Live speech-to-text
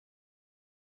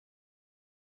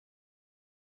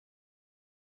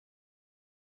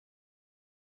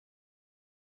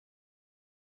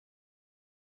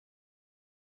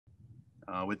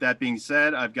With that being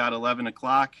said, I've got 11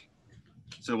 o'clock.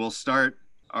 So we'll start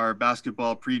our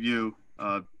basketball preview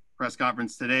press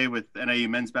conference today with NIU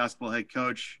men's basketball head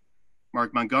coach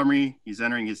Mark Montgomery. He's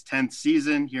entering his 10th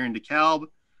season here in DeKalb.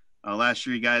 Last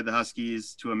year, he guided the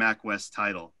Huskies to a MAC West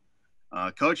title.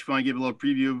 Coach, if you want to give a little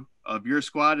preview of your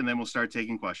squad, and then we'll start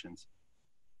taking questions.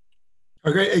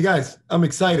 Okay, hey guys, I'm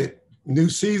excited. New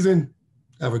season,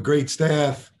 I have a great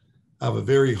staff. I have a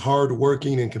very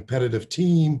hard-working and competitive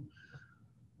team.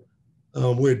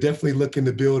 We're definitely looking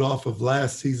to build off of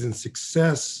last season's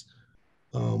success.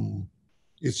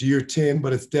 It's year 10,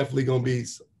 but it's definitely going to be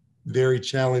very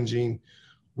challenging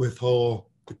with all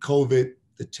the COVID,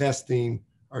 the testing,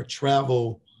 our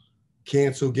travel,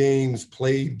 canceled games,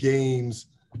 played games,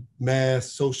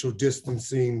 mass, social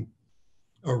distancing,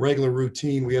 our regular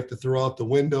routine we have to throw out the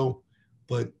window,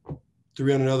 but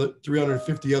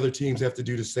 350 other teams have to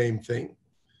do the same thing.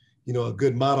 You know, a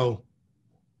good motto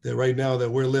that right now that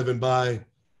we're living by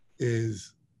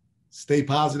is stay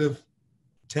positive,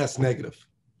 test negative.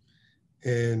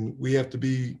 And we have to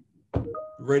be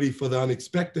ready for the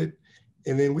unexpected,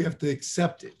 and then we have to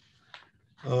accept it.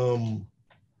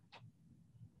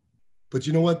 But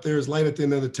you know what? There's light at the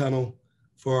end of the tunnel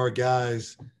for our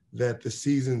guys that the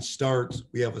season starts.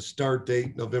 We have a start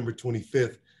date, November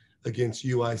 25th against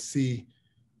UIC.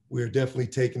 We're definitely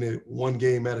taking it one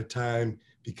game at a time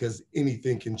because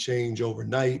anything can change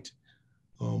overnight.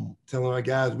 Telling our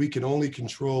guys we can only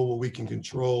control what we can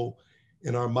control.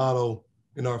 And our motto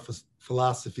and our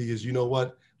philosophy is, you know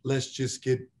what? Let's just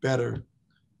get better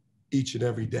each and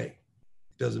every day.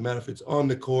 It doesn't matter if it's on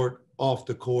the court, off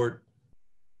the court,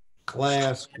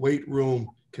 class, weight room,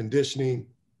 conditioning.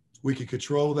 We can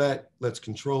control that. Let's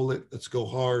control it. Let's go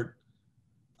hard.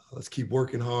 Let's keep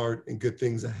working hard, and good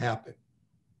things will happen.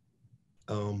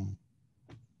 I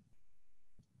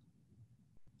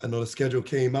know the schedule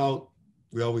came out.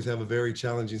 We always have a very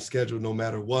challenging schedule no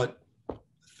matter what. I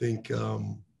think,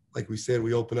 like we said,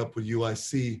 we open up with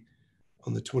UIC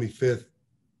on the 25th. We're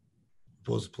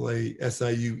supposed to play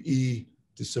SIU-E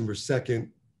December 2nd,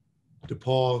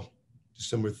 DePaul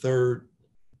December 3rd,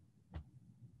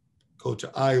 go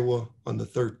to Iowa on the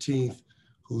 13th,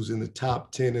 who's in the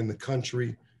top 10 in the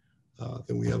country.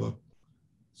 Then we have a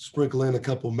sprinkle in a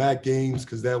couple MAC games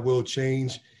because that will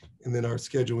change. And then our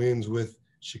schedule ends with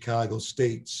Chicago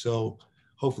State. So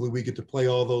hopefully we get to play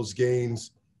all those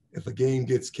games. If a game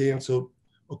gets canceled,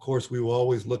 of course, we will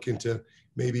always look into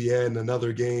maybe adding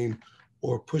another game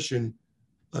or pushing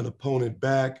an opponent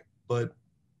back. But,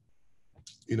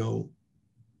 you know,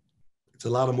 it's a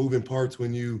lot of moving parts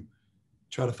when you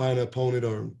try to find an opponent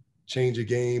or change a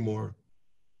game or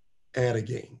add a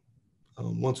game.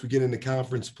 Once we get into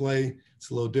conference play, it's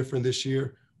a little different this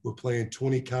year. We're playing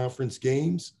 20 conference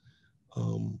games,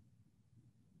 and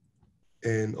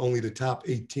only the top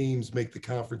 8 teams make the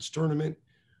conference tournament.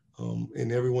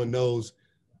 And everyone knows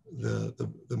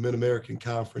the Mid-American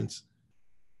Conference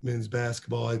men's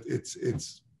basketball.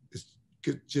 It's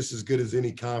good, just as good as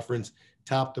any conference,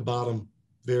 top to bottom,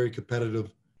 very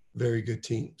competitive, very good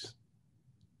teams.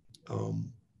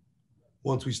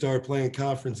 Once we start playing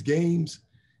conference games,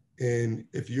 and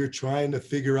if you're trying to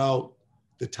figure out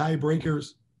the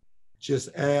tiebreakers, just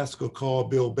ask or call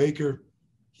Bill Baker.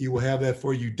 He will have that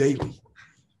for you daily.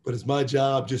 But it's my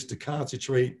job just to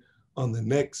concentrate on the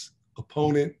next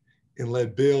opponent and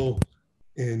let Bill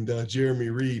and Jeremy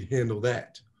Reed handle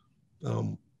that.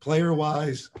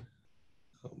 Player-wise,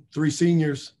 3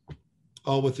 seniors,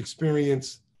 all with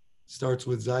experience. Starts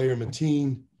with Zaire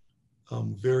Mateen,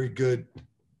 very good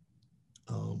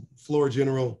floor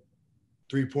general,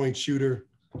 3-point shooter.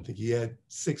 I think he had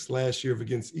 6 last year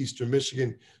against Eastern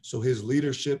Michigan. So his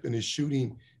leadership and his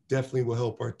shooting definitely will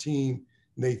help our team.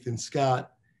 Nathan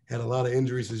Scott had a lot of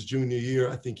injuries his junior year.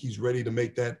 I think he's ready to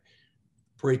make that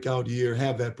breakout year,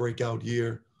 have that breakout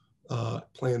year,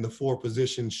 playing the 4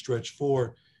 position, stretch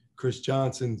 4. Chris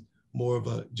Johnson, more of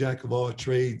a jack of all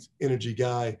trades, energy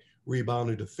guy,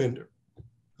 rebounder, defender.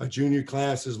 Our junior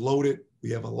class is loaded. We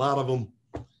have a lot of them,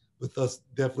 with us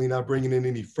definitely not bringing in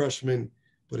any freshmen,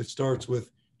 but it starts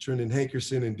with Trenton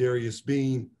Hankerson and Darius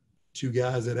Bean, 2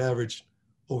 guys that average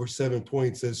over 7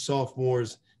 points as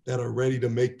sophomores that are ready to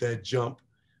make that jump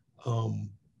and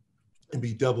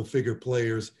be double-figure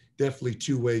players, definitely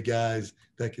 2-way guys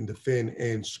that can defend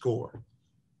and score.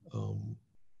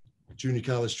 Junior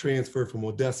college transfer from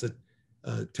Odessa,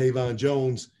 Tavon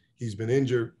Jones, he's been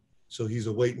injured, so he's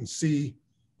a wait and see.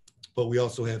 But we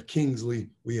also have Kingsley,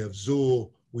 we have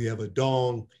Zool, we have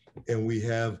Adong, and we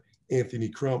have Anthony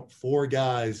Crump, 4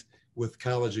 guys with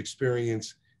college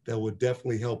experience that would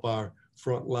definitely help our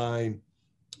front line.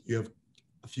 You have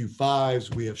a few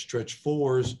 5s, we have stretch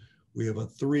 4s, We have a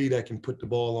 3 that can put the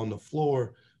ball on the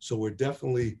floor. So we're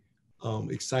definitely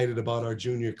excited about our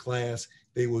junior class.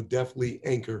 They will definitely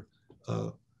anchor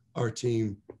our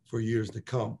team for years to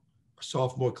come. Our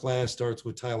sophomore class starts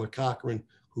with Tyler Cochran,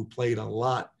 who played a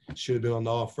lot, should have been on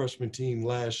the all-freshman team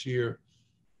last year.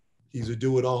 He's a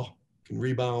do-it-all, can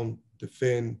rebound,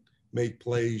 defend, make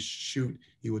plays, shoot.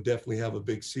 He will definitely have a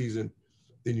big season.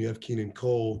 Then you have Keenan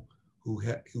Cole, who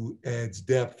adds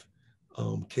depth.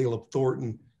 Caleb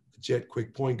Thornton, the jet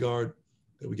quick point guard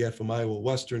that we got from Iowa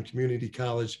Western Community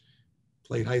College,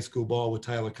 played high school ball with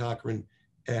Tyler Cochran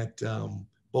at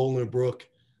Bolingbrook.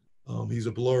 He's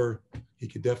a blur. He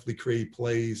could definitely create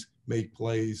plays, make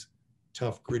plays,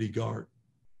 tough, gritty guard.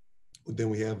 But then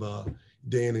we have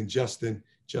Dan and Justin.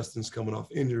 Justin's coming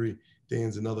off injury.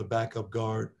 Dan's another backup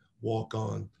guard,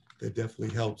 walk-on, that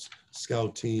definitely helps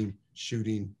scout team,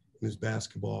 shooting, and his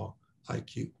basketball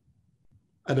IQ.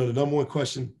 I know the number one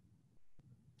question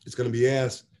is going to be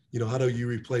asked, how do you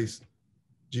replace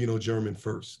Geno German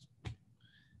first?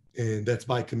 And that's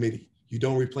by committee. You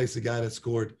don't replace a guy that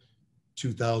scored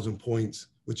 2,000 points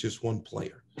with just one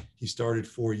player. He started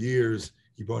 4 years.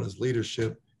 He brought his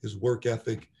leadership, his work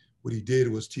ethic. What he did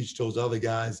was teach those other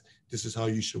guys, this is how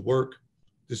you should work.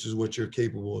 This is what you're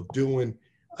capable of doing.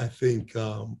 I think,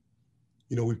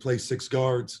 we play 6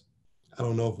 guards. I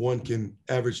don't know if one can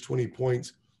average 20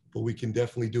 points, but we can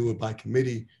definitely do it by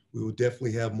committee. We will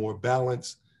definitely have more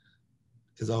balance.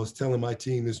 As I was telling my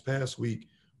team this past week,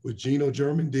 what Geno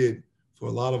German did for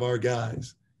a lot of our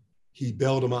guys, he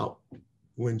bailed them out.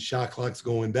 When shot clock's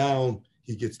going down,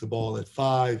 he gets the ball at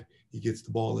 5, he gets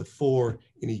the ball at 4,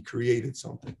 and he created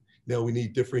something. Now we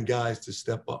need different guys to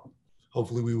step up.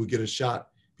 Hopefully we will get a shot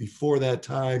before that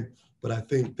time, but I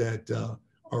think that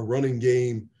our running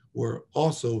game, were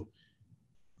also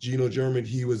Geno German,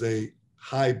 he was a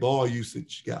high ball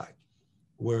usage guy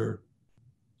where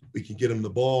we can get him the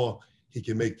ball. He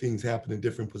can make things happen in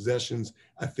different possessions.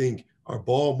 I think our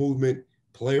ball movement,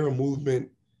 player movement,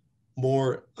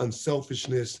 more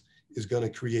unselfishness is going to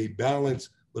create balance,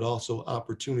 but also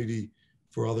opportunity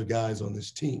for other guys on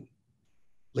this team.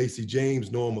 Lacey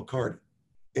James, Noah McCarty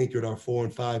anchored our 4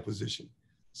 and 5 position.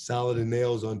 Solid and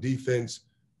nails on defense,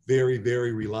 very,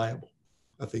 very reliable.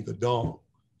 I think Adong,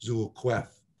 Zul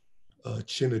Queth,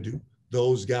 Chinadu,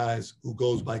 those guys who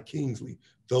goes by Kingsley,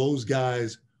 those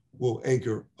guys will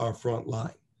anchor our front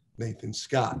line. Nathan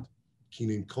Scott,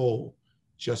 Keenan Cole,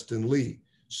 Justin Lee.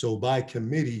 So by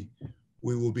committee,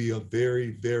 we will be a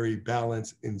very, very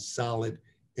balanced and solid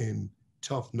and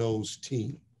tough-nosed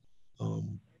team.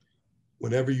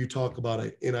 Whenever you talk about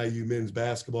an NIU men's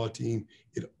basketball team,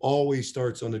 it always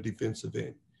starts on the defensive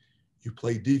end. You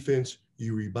play defense,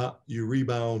 you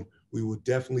rebound. We will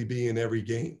definitely be in every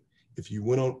game. If you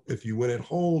win at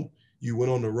home, you win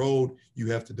on the road, you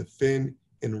have to defend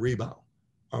and rebound.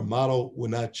 Our motto will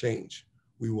not change.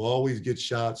 We will always get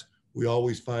shots. We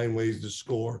always find ways to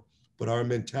score, but our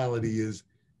mentality is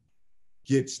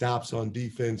get stops on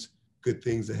defense, good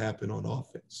things that happen on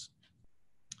offense.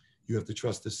 You have to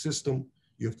trust the system.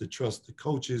 You have to trust the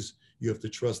coaches. You have to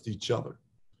trust each other.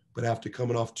 But after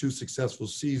coming off 2 successful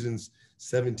seasons,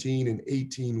 17 and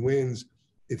 18 wins,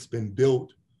 it's been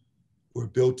built. We're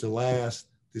built to last.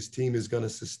 This team is going to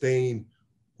sustain.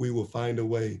 We will find a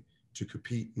way to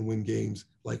compete and win games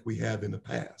like we have in the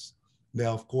past.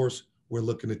 Now, of course, we're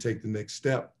looking to take the next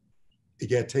step. It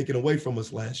got taken away from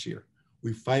us last year.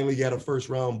 We finally got a first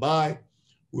round bye.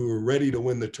 We were ready to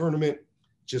win the tournament,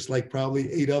 just like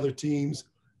probably 8 other teams.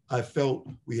 I felt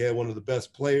we had one of the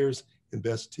best players and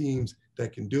best teams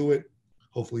that can do it.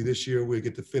 Hopefully this year we'll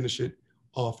get to finish it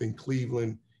off in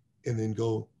Cleveland and then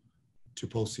go to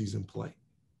postseason play.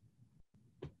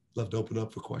 Love to open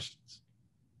up for questions.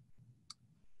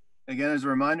 Again, as a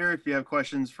reminder, if you have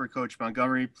questions for Coach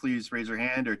Montgomery, please raise your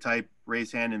hand or type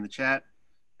raise hand in the chat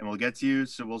and we'll get to you.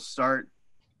 So we'll start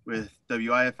with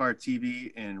WIFR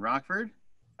TV in Rockford.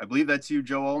 I believe that's you,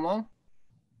 Joe Olmo.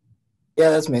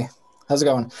 Yeah, that's me. How's it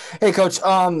going? Hey, Coach.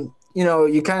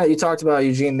 You talked about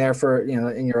Eugene there for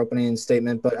in your opening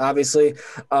statement, but obviously,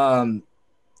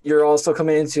 you're also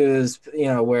coming into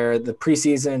where the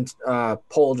preseason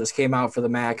poll just came out for the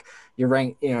MAC. You're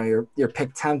ranked, you're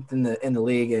picked 10th in the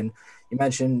league, and you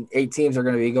mentioned 8 teams are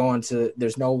going to be going to.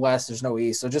 There's no West, there's no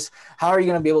East. So just how are you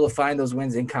going to be able to find those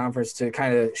wins in conference to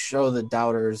kind of show the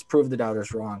doubters, prove the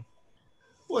doubters wrong?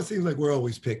 Well, it seems like we're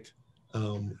always picked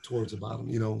towards the bottom.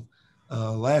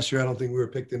 Last year I don't think we were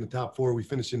picked in the top 4. We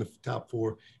finished in the top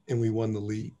 4 and we won the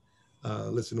league.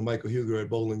 Listen to Michael Huger at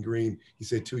Bowling Green. He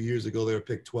said 2 years ago they were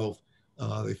picked 12th.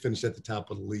 They finished at the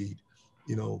top of the lead.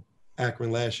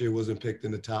 Akron last year wasn't picked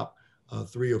in the top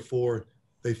 3 or 4.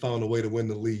 They found a way to win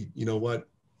the lead. You know what?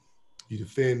 You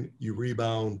defend, you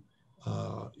rebound,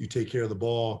 you take care of the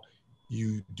ball,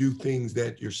 you do things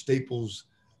that your staples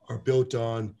are built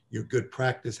on, your good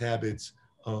practice habits.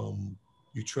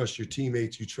 You trust your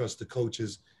teammates, you trust the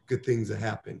coaches, good things that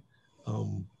happen.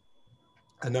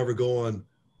 I never go on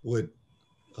what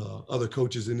other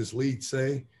coaches in this league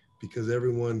say, because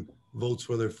everyone votes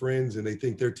for their friends and they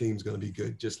think their team's going to be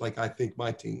good, just like I think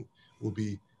my team will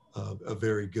be a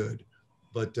very good.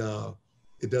 But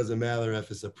it doesn't matter if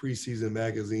it's a preseason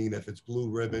magazine, if it's blue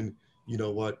ribbon. You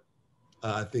know what?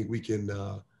 I think we can,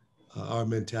 our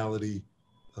mentality,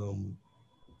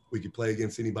 we can play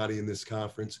against anybody in this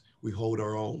conference. We hold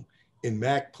our own. In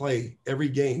MAC play, every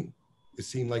game, it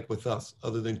seemed like with us,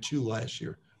 other than 2 last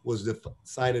year, was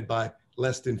decided by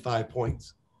less than 5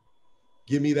 points.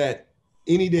 Give me that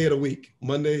any day of the week,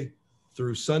 Monday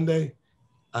through Sunday.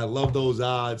 I love those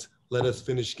odds. Let us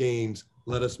finish games.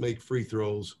 Let us make free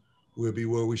throws. We'll be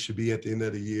where we should be at the end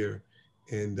of the year.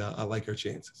 And I like our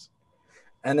chances.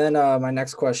 And then my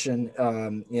next question,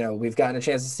 we've gotten a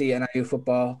chance to see NIU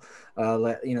football,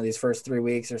 these first 3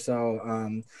 weeks or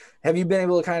so. Have you been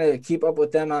able to kind of keep up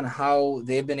with them on how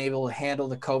they've been able to handle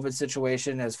the COVID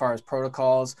situation as far as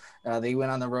protocols? They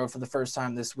went on the road for the first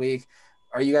time this week.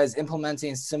 Are you guys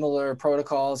implementing similar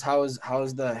protocols? How is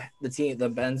the team, the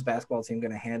men's basketball team,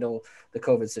 going to handle the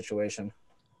COVID situation?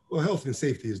 Well, health and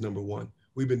safety is number one.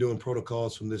 We've been doing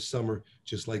protocols from this summer,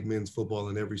 just like men's football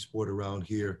and every sport around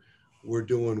here. We're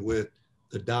doing what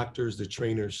the doctors, the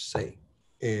trainers say.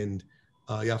 And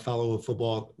I follow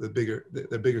football, the bigger,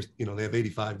 they have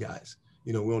 85 guys.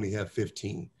 We only have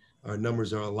 15. Our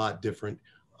numbers are a lot different.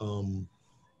 I'm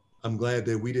glad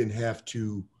that we didn't have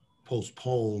to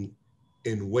postpone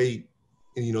and wait.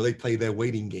 And, they play that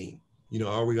waiting game.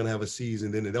 Are we going to have a season?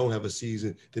 Then they don't have a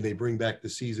season. Then they bring back the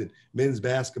season. Men's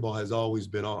basketball has always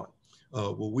been on.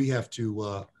 What we have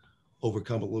to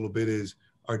overcome a little bit is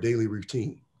our daily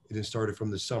routine. It started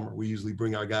from the summer. We usually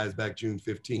bring our guys back June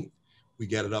 15th. We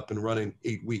got it up and running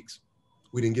 8 weeks.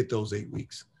 We didn't get those 8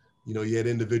 weeks. You had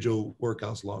individual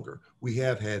workouts longer. We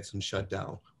have had some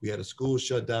shutdown. We had a school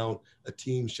shut down, a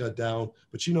team shut down.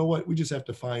 But you know what? We just have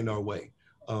to find our way.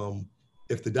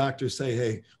 If the doctors say,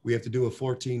 hey, we have to do a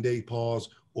 14-day pause,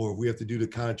 or if we have to do the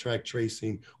contract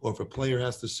tracing, or if a player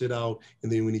has to sit out,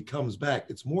 and then when he comes back,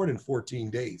 it's more than 14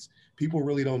 days. People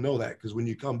really don't know that, because when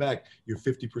you come back, you're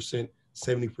 50%,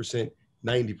 70%,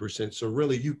 90%. So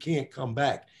really, you can't come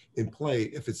back and play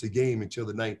if it's a game until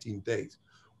the 19th days.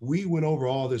 We went over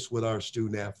all this with our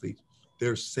student athletes.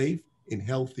 They're safe and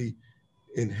healthy,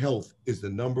 and health is the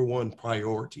number one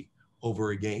priority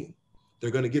over a game.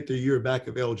 They're going to get their year back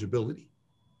of eligibility.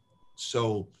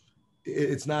 So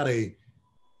it's not a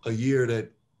year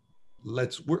that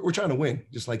we're trying to win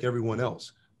just like everyone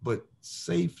else, but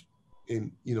safety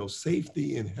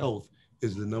and health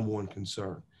is the number one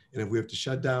concern. And if we have to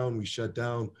shut down, we shut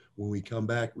down. When we come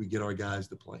back, we get our guys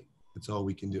to play. That's all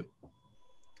we can do.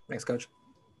 Thanks, Coach.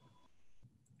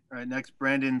 All right, next,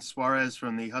 Brandon Suarez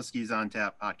from the Huskies on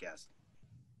Tap podcast.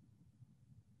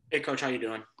 Hey, Coach, how you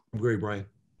doing? I'm great, Brian.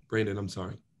 Brandon, I'm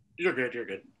sorry. You're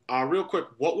good. Real quick,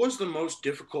 what was the most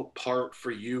difficult part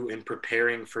for you in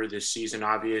preparing for this season?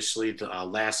 Obviously, the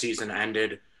last season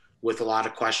ended with a lot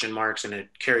of question marks, and it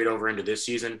carried over into this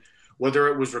season. Whether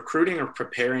it was recruiting or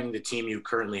preparing the team you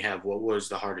currently have, what was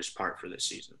the hardest part for this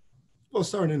season? Well,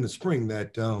 starting in the spring,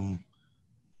 that I'm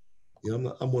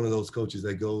one of those coaches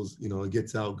that goes,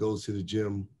 gets out, goes to the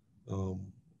gym,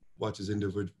 watches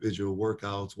individual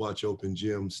workouts, watch open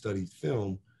gym, study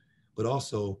film, but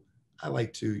also I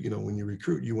like to, when you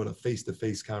recruit, you want a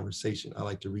face-to-face conversation. I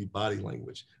like to read body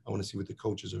language. I want to see what the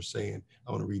coaches are saying.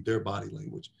 I want to read their body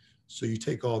language. So you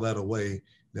take all that away.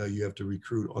 Now you have to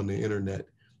recruit on the internet,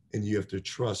 and you have to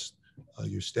trust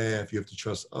your staff. You have to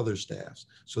trust other staffs.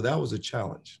 So that was a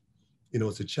challenge.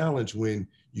 It's a challenge when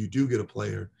you do get a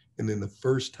player, and then the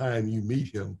first time you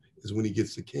meet him is when he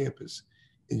gets to campus,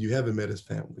 and you haven't met his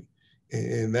family,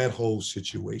 and that whole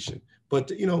situation.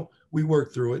 But, we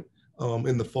work through it.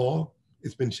 In the fall,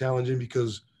 it's been challenging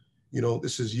because,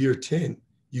 this is year 10.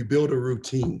 You build a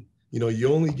routine. You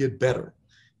only get better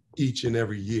each and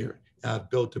every year. I've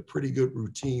built a pretty good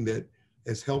routine that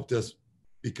has helped us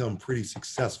become pretty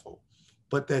successful.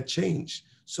 But that changed.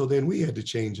 So then we had to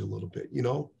change a little bit,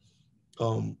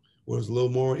 where it's a little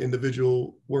more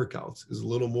individual workouts. It's a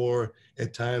little more,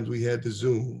 at times we had to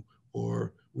Zoom,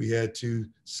 or we had to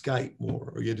Skype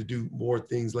more, or you had to do more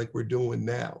things like we're doing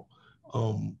now.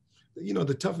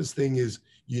 The toughest thing is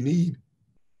you need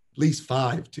at least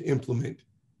 5 to implement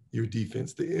your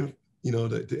defense, to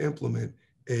implement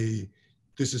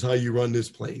this is how you run this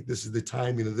play. This is the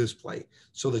timing of this play.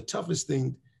 So the toughest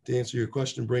thing, to answer your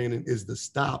question, Brandon, is the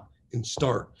stop and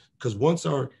start. Because once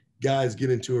our guys get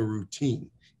into a routine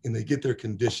and they get their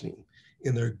conditioning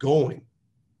and they're going,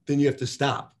 then you have to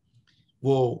stop.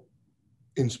 Well,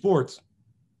 in sports,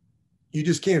 you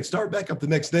just can't start back up the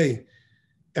next day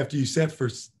after you set for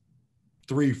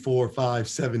 3, 4, 5,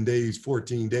 7 days,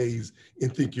 14 days,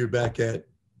 and think you're back at,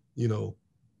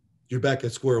 you're back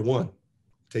at square one.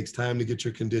 It takes time to get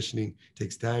your conditioning,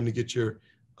 takes time to get your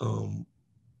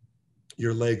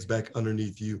legs back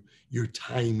underneath you, your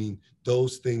timing.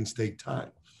 Those things take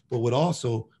time. But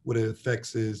what it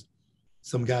affects is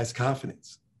some guys'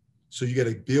 confidence. So you got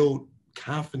to build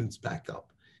confidence back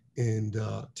up and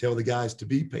tell the guys to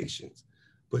be patient.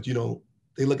 But,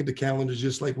 they look at the calendar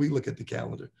just like we look at the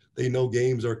calendar. They know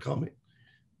games are coming.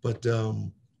 But,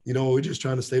 we're just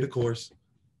trying to stay the course,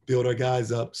 build our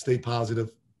guys up, stay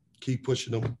positive, keep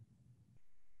pushing them.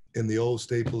 And the old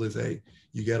staple is, hey,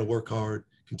 you got to work hard,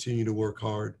 continue to work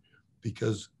hard,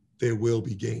 because there will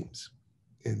be games.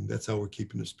 And that's how we're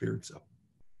keeping the spirits up.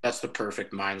 That's the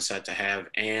perfect mindset to have.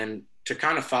 And to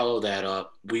kind of follow that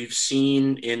up, we've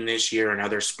seen in this year and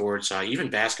other sports, even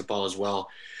basketball as well,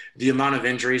 the amount of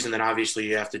injuries, and then obviously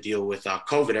you have to deal with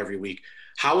COVID every week.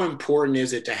 How important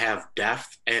is it to have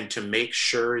depth and to make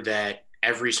sure that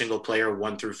every single player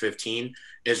 1 through 15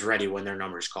 is ready when their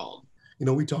number's called?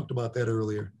 We talked about that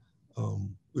earlier.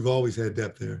 We've always had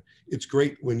depth there. It's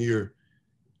great when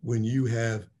you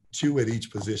have 2 at each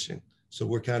position. So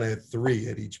we're kind of at 3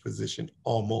 at each position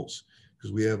almost,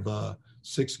 because we have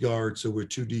 6 guards, so we're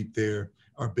 2 deep there.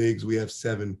 Our bigs, we have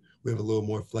 7. We have a little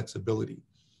more flexibility.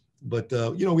 But,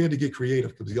 we had to get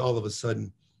creative, because all of a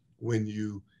sudden when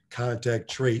you contact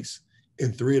trace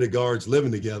and 3 of the guards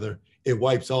living together, it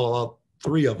wipes all out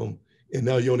 3 of them. And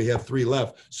now you only have 3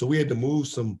 left. So we had to move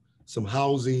some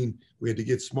housing. We had to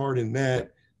get smart in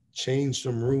that, change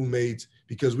some roommates,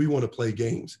 because we want to play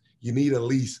games. You need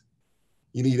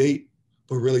 8,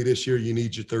 but really this year you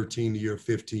need your 13 to your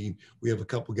 15. We have a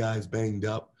couple guys banged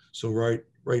up. So right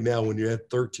now when you're at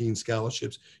 13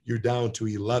 scholarships, you're down to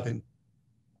 11.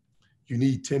 You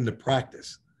need 10 to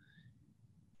practice,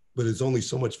 but it's only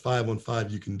so much 5-on-5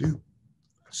 you can do.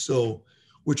 So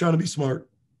we're trying to be smart,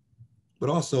 but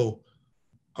also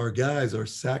our guys are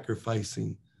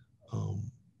sacrificing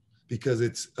because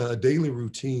it's a daily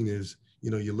routine is,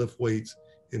 you lift weights,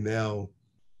 and now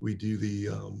we do the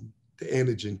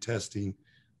antigen testing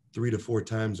 3 to 4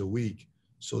 times a week.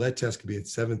 So that test could be at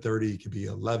 7:30, it could be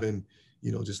 11,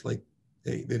 just like,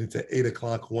 hey, then it's at 8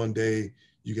 o'clock one day.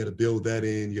 You got to build that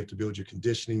in. You have to build your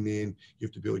conditioning in. You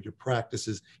have to build your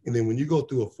practices. And then when you go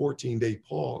through a 14-day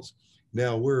pause,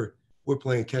 now we're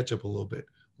playing catch up a little bit.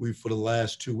 For the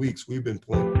last 2 weeks, we've been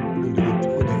doing 2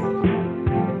 a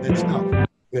day. That's tough.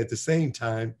 And at the same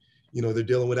time, they're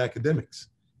dealing with academics,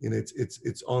 and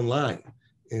it's online,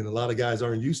 and a lot of guys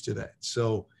aren't used to that.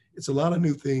 So it's a lot of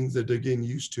new things that they're getting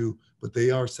used to, but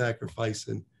they are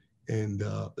sacrificing, and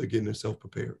they're getting themselves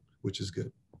prepared, which is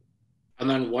good. And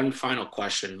then one final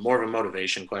question, more of a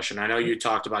motivation question. I know you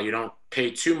talked about you don't pay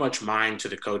too much mind to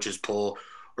the coaches poll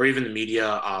or even the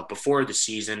media before the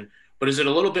season, but is it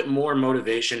a little bit more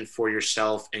motivation for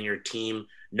yourself and your team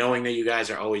knowing that you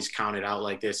guys are always counted out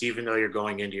like this, even though you're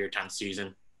going into your 10th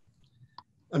season?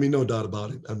 No doubt about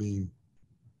it.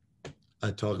 I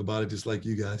talk about it just like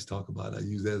you guys talk about it. I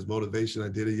use that as motivation. I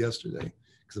did it yesterday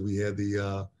because we had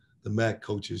the MAC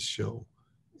coaches show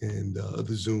and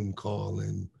the Zoom call.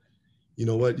 And you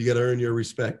know what? You got to earn your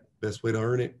respect. Best way to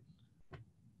earn it,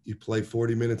 you play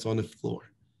 40 minutes on the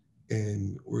floor.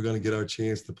 And we're going to get our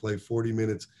chance to play 40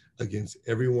 minutes against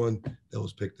everyone that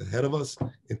was picked ahead of us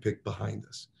and picked behind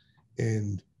us.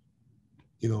 And,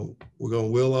 we're going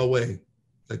to will our way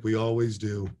like we always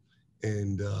do.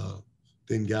 And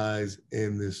then guys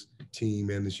and this team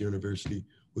and this university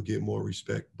will get more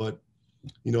respect. But,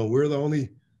 we're the only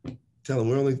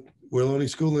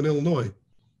school in Illinois.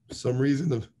 For some reason,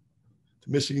 the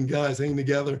Michigan guys hang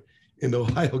together and the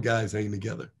Ohio guys hang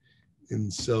together.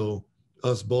 And so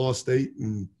us, Ball State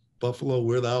and Buffalo,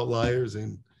 we're the outliers,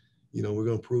 and, we're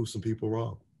going to prove some people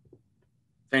wrong.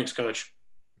 Thanks, Coach.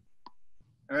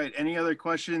 All right. Any other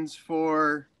questions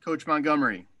for Coach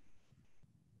Montgomery?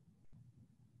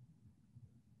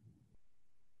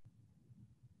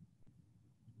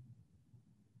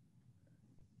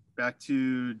 Back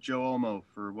to Joe Olmo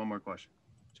for one more question.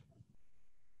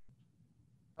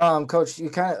 Coach, you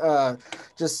kind of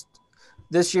just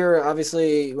this year,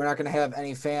 obviously, we're not going to have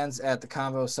any fans at the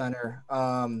Convo Center.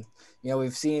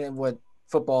 We've seen what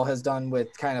football has done with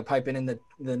kind of piping in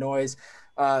the noise.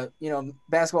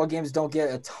 Basketball games don't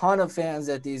get a ton of fans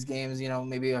at these games,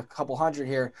 maybe a couple hundred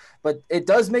here, but it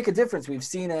does make a difference. We've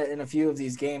seen it in a few of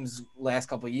these games last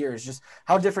couple of years. Just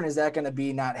how different is that going to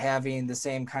be, not having the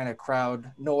same kind of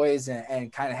crowd noise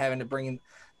and kind of having to bring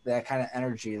that kind of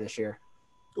energy this year?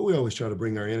 We always try to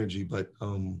bring our energy, but,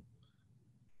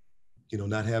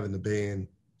 not having the band,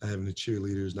 not having the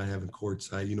cheerleaders, not having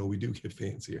courtside, we do get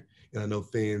fans here. And I know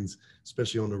fans,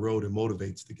 especially on the road, it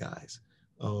motivates the guys.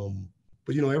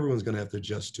 But, everyone's going to have to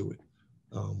adjust to it.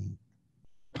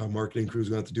 Our marketing crew is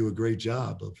going to have to do a great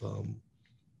job of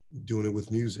doing it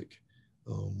with music.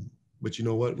 But you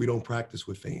know what? We don't practice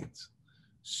with fans.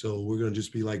 So we're going to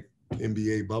just be like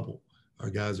NBA bubble. Our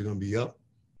guys are going to be up.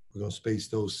 We're going to space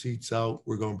those seats out.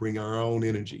 We're going to bring our own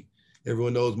energy.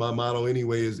 Everyone knows my motto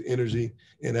anyway is energy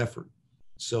and effort.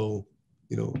 So,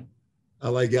 I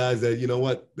like guys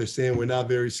that, they're saying we're not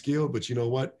very skilled, but you know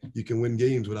what? You can win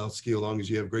games without skill as long as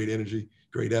you have great energy,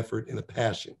 great effort, and a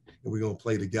passion. And we're going to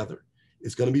play together.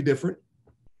 It's going to be different.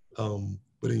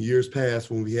 But in years past,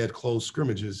 when we had close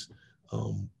scrimmages,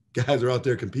 guys are out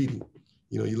there competing.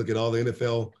 You look at all the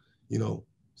NFL,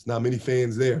 it's not many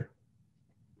fans there.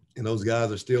 And those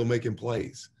guys are still making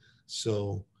plays.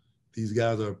 So these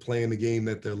guys are playing the game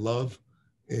that they love.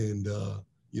 And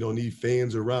you don't need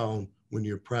fans around when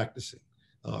you're practicing.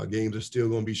 Our games are still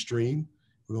going to be streamed.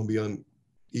 We're going to be on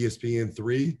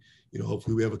ESPN3.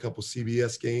 Hopefully we have a couple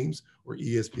CBS games or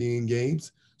ESPN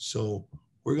games. So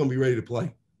we're going to be ready to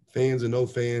play. Fans and no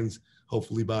fans,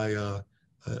 hopefully by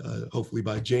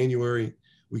January,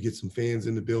 we get some fans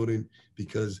in the building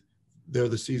because they're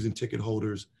the season ticket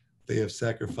holders. They have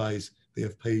sacrificed. They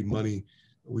have paid money.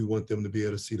 We want them to be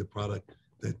able to see the product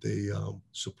that they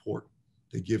support.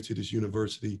 They give to this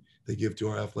university. They give to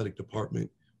our athletic department.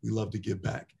 We love to give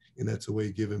back. And that's a way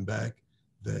of giving back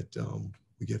that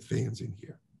we get fans in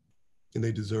here. And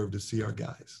they deserve to see our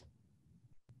guys.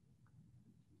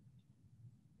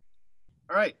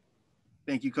 All right.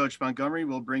 Thank you, Coach Montgomery.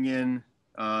 We'll bring in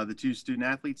the two student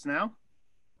athletes now.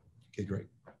 Okay, great.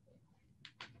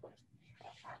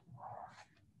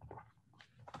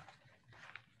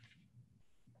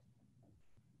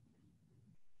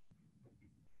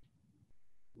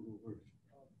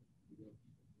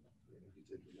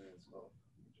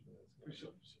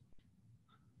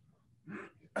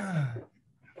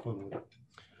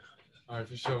 All right,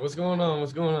 for sure. What's going on?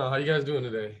 How you guys doing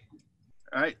today?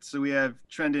 All right, so we have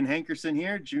Trendon Hankerson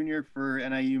here, junior for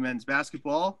NIU men's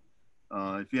basketball.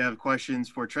 If you have questions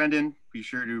for Trendon, be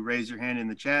sure to raise your hand in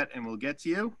the chat and we'll get to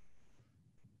you.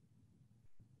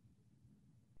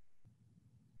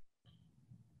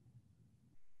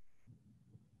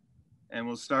 And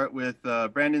we'll start with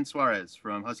Brandon Suarez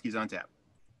from Huskies on Tap.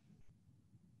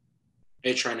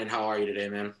 Hey, Trendon, how are you today,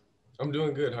 man? I'm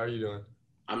doing good. How are you doing?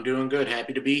 I'm doing good.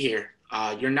 Happy to be here.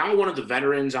 You're now one of the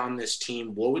veterans on this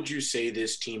team. What would you say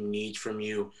this team needs from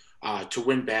you to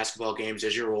win basketball games,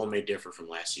 as your role may differ from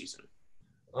last season?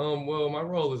 Well, my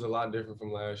role is a lot different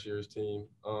from last year's team.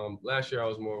 Last year I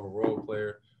was more of a role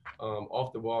player,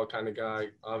 off the ball kind of guy,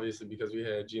 obviously because we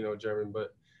had Gino German.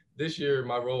 But this year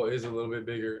my role is a little bit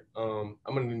bigger. I'm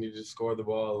going to need to score the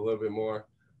ball a little bit more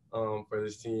for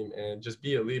this team and just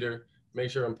be a leader, make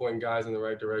sure I'm pointing guys in the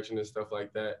right direction and stuff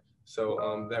like that.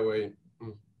 So that way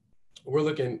we're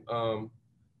looking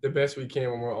the best we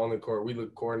can when we're on the court. We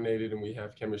look coordinated and we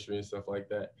have chemistry and stuff like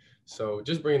that. So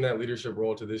just bringing that leadership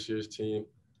role to this year's team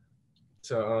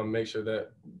to make sure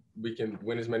that we can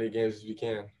win as many games as we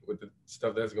can with the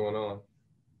stuff that's going on.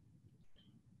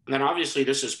 And then obviously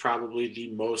this is probably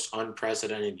the most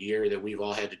unprecedented year that we've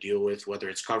all had to deal with, whether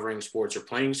it's covering sports or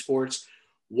playing sports.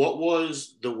 What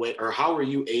was the way, or how were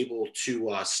you able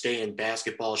to stay in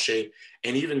basketball shape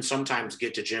and even sometimes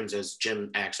get to gyms as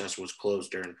gym access was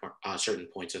closed during certain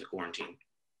points of the quarantine?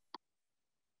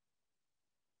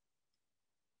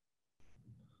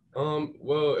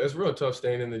 Well, it's real tough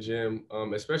staying in the gym,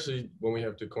 especially when we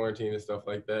have to quarantine and stuff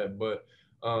like that. But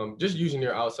just using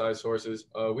your outside sources.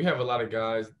 We have a lot of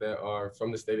guys that are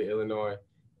from the state of Illinois,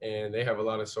 and they have a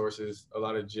lot of sources, a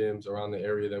lot of gyms around the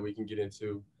area that we can get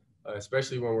into,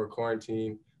 especially when we're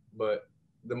quarantined. But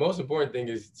the most important thing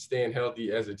is staying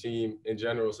healthy as a team in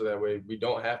general, so that way we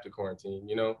don't have to quarantine,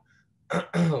 you know?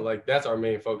 Like, that's our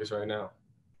main focus right now.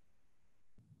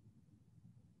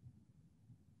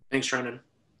 Thanks, Trendon.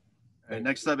 All right,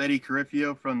 next up, Eddie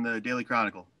Carifio from the Daily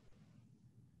Chronicle.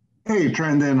 Hey,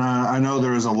 Trendon, I know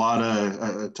there was a lot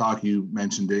of talk, you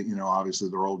mentioned it, you know, obviously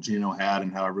the role Gino had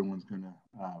and how everyone's going to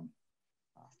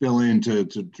fill in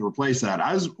to replace that.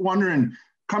 I was wondering,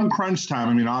 come crunch time,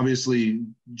 I mean, obviously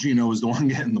Gino was the one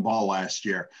getting the ball last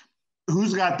year.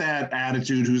 Who's got that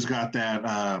attitude? Who's got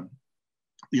that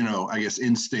I guess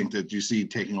instinct that you see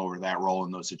taking over that role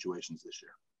in those situations this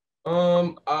year?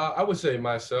 I would say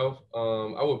myself.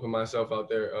 I would put myself out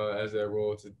there as that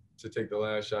role to take the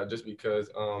last shot, just because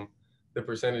the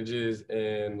percentages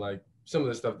and like some of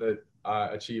the stuff that I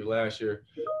achieved last year.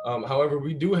 However,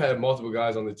 we do have multiple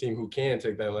guys on the team who can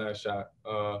take that last shot.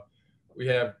 We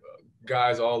have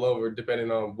guys all over, depending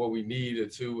on what we need, a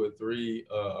 2, a 3,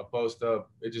 a post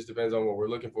up. It just depends on what we're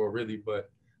looking for, really. But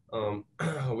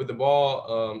with the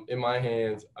ball in my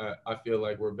hands, I feel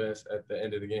like we're best at the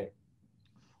end of the game.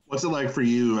 What's it like for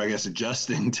you, I guess,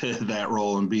 adjusting to that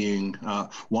role and being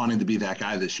wanting to be that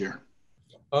guy this year?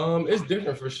 It's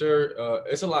different for sure.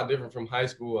 It's a lot different from high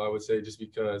school, I would say, just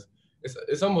because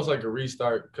it's almost like a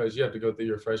restart because you have to go through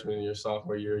your freshman and your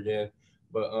sophomore year again.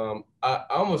 But I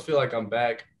almost feel like I'm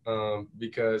back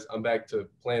because I'm back to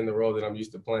playing the role that I'm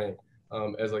used to playing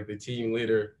as like the team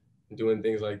leader and doing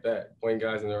things like that, pointing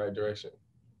guys in the right direction.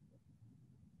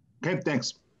 Okay,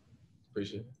 thanks.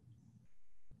 Appreciate it.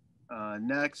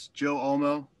 Next, Joe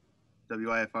Olmo,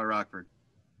 WIFR Rockford.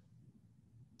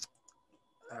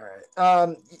 All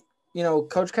right.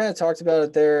 Coach kind of talked about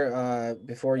it there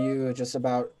before you, just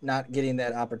about not getting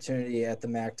that opportunity at the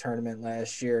MAC tournament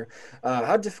last year.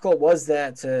 How difficult was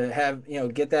that to have,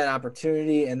 get that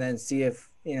opportunity and then see if,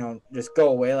 just go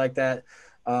away like that?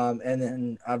 And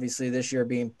then obviously this year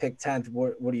being picked 10th,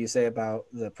 what do you say about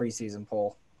the preseason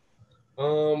poll?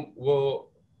 Well,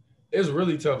 it was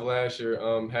really tough last year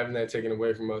having that taken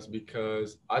away from us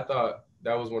because I thought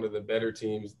that was one of the better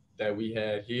teams that we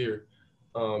had here.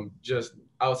 Just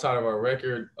outside of our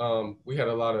record, we had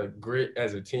a lot of grit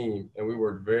as a team, and we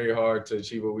worked very hard to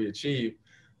achieve what we achieved.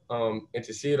 And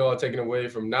to see it all taken away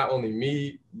from not only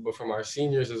me, but from our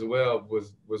seniors as well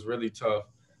was really tough.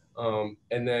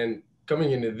 And then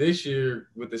coming into this year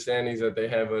with the standings that they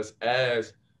have us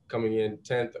as coming in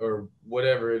 10th or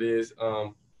whatever it is,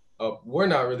 we're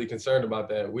not really concerned about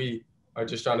that. We are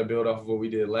just trying to build off of what we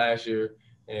did last year,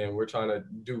 and we're trying to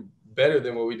do better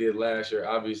than what we did last year.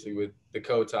 Obviously, with the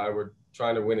co-tie, we're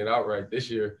trying to win it outright this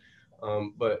year.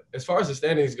 But as far as the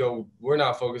standings go, we're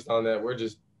not focused on that. We're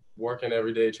just working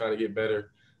every day trying to get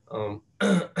better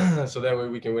so that way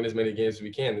we can win as many games as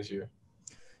we can this year.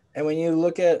 And when you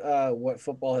look at what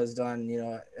football has done,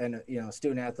 and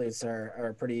student athletes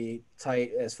are pretty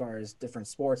tight as far as different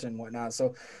sports and whatnot.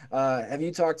 So, have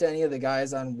you talked to any of the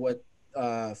guys on what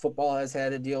football has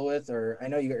had to deal with? Or I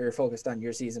know you're focused on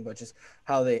your season, but just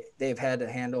how they've had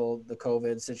to handle the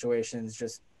COVID situations,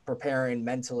 just preparing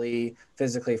mentally,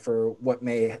 physically for what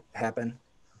may happen.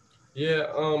 Yeah,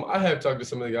 I have talked to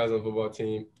some of the guys on the football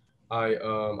team.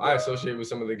 I associate with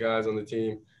some of the guys on the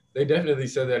team. They definitely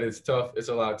said that it's tough. It's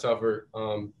a lot tougher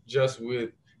just with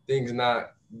things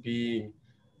not being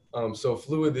so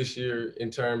fluid this year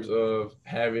in terms of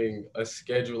having a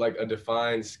schedule, like a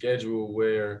defined schedule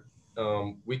where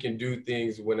we can do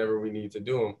things whenever we need to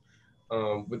do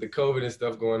them. With the COVID and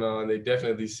stuff going on, they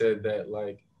definitely said that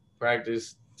like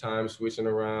practice time switching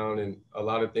around and a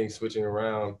lot of things switching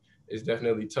around is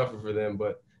definitely tougher for them.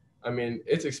 But I mean,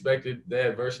 it's expected. The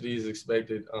adversity is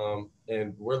expected,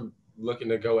 and we're looking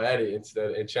to go at it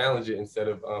and challenge it instead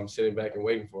of sitting back and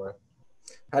waiting for it.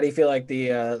 How do you feel like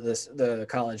the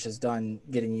college has done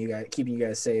keeping you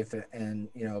guys safe and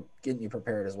getting you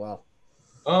prepared as well?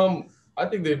 I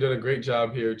think they've done a great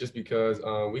job here just because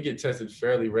we get tested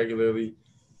fairly regularly,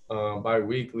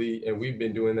 bi-weekly, and we've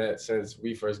been doing that since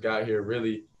we first got here,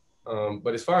 really.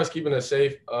 But as far as keeping us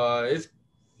safe,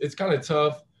 it's kind of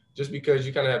tough just because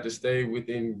you kind of have to stay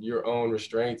within your own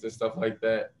restraints and stuff like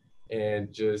that.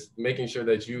 And just making sure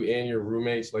that you and your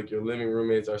roommates, like your living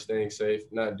roommates, are staying safe,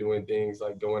 not doing things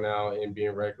like going out and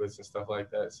being reckless and stuff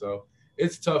like that. So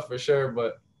it's tough for sure.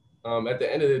 But at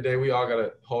the end of the day, we all got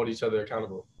to hold each other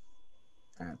accountable.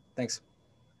 All right. Thanks.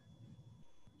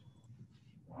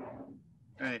 All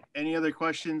right. Any other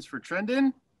questions for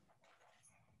Trendon?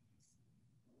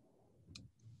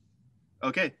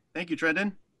 Okay. Thank you,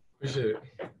 Trendon. Appreciate it.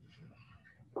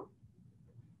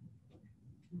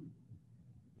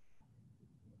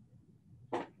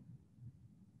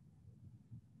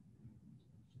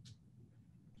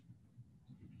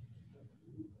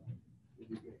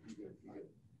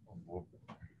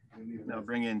 Now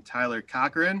bring in Tyler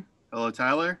Cochran. Hello,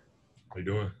 Tyler. How you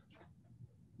doing?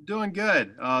 Doing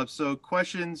good. So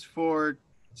questions for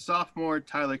sophomore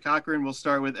Tyler Cochran. We'll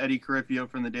start with Eddie Carifio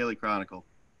from the Daily Chronicle.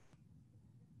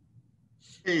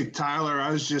 Hey, Tyler,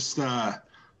 I was just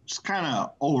kind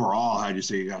of overall, how'd you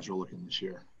say you guys are looking this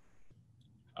year?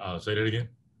 Say that again.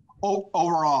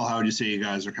 Overall, how would you say you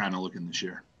guys are kind of looking this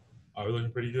year? We're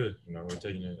looking pretty good. We're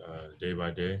taking it day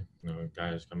by day.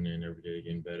 Guys coming in every day,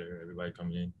 getting better. Everybody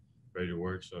coming in ready to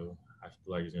work. So I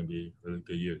feel like it's going to be a really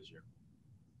good year this year.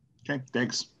 Okay,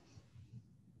 thanks.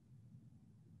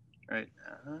 All right.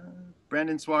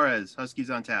 Brandon Suarez, Huskies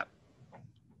on tap.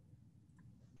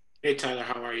 Hey, Tyler,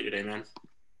 how are you today, man?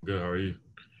 Good. How are you?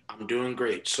 I'm doing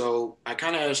great. So I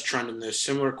kind of asked Trendon this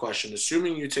similar question.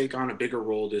 Assuming you take on a bigger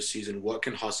role this season, what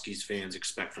can Huskies fans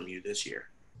expect from you this year?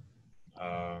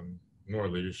 More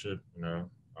leadership,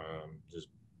 just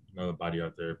another body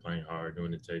out there playing hard,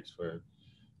 doing what it takes for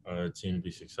a team to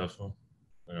be successful.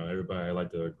 Everybody, I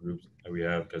like the groups that we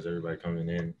have because everybody coming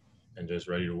in and just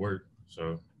ready to work.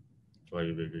 So I feel like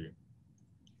it'll be a good year.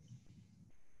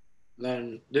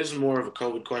 Then this is more of a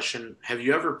COVID question. Have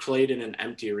you ever played in an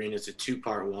empty arena? It's a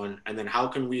two-part one. And then how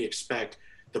can we expect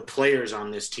the players on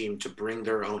this team to bring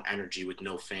their own energy with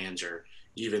no fans or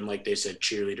even, like they said,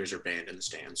 cheerleaders or band in the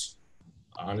stands?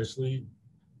 Honestly,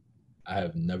 I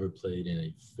have never played in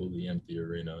a fully empty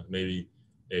arena. Maybe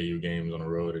AU games on the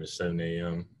road at 7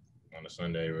 a.m. on a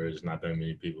Sunday where there's not that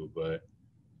many people. But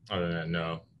other than that,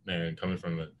 no. Man, coming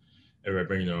from everybody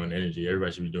bringing their own energy.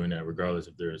 Everybody should be doing that regardless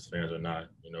if there's fans or not.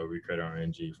 We credit our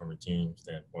energy from a team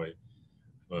standpoint.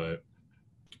 But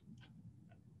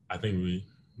I think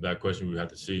that question we have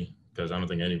to see because I don't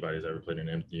think anybody's ever played in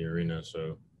an empty arena.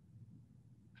 So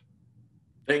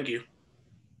thank you.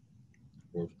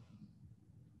 All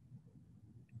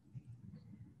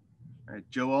right,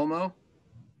 Joe Olmo.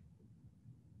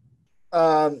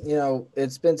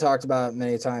 It's been talked about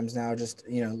many times now, just,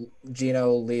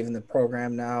 Gino leaving the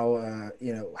program now.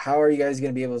 How are you guys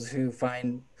going to be able to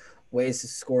find ways to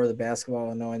score the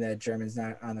basketball knowing that German's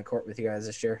not on the court with you guys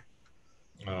this year?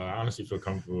 I honestly feel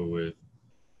comfortable with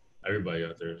everybody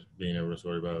out there being able to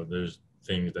score about. There's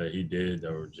things that he did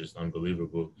that were just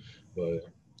unbelievable. But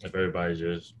if everybody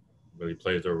just really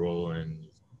plays their role and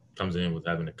comes in with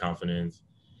having the confidence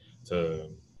to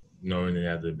knowing they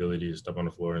have the ability to step on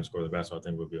the floor and score the basketball, I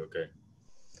think we'll be okay.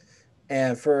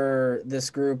 And for this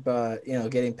group,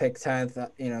 getting picked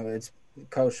 10th, it's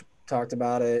coach talked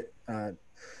about it.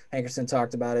 Hankerson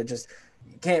talked about it. Just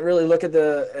you can't really look at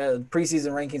the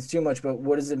preseason rankings too much, but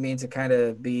what does it mean to kind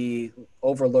of be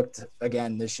overlooked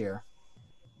again this year?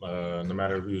 No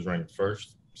matter if he was ranked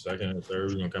first, second, or third,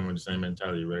 we're going to come with the same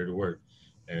mentality, ready to work.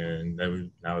 And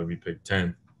then now we picked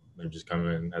 10th. They just come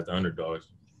in as the underdogs,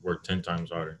 work 10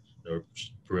 times harder.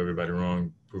 Prove everybody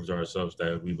wrong, prove to ourselves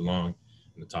that we belong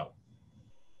in the top.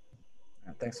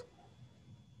 Thanks.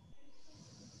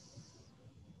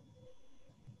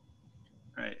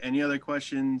 All right. Any other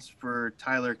questions for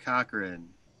Tyler Cochran?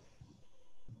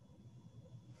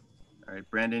 All right,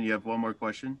 Brandon, you have one more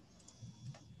question.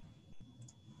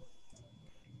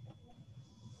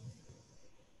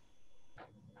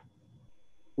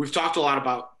 We've talked a lot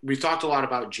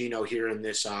about Gino here in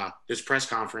this press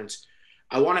conference.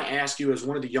 I want to ask you, as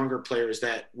one of the younger players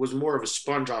that was more of a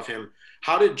sponge off him,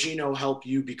 how did Gino help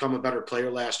you become a better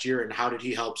player last year, and how did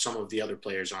he help some of the other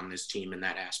players on this team in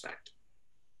that aspect?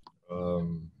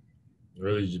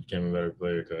 Really just became a better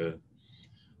player because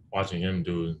watching him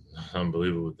do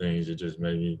unbelievable things, it just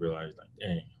made me realize, like,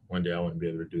 dang, one day I want to be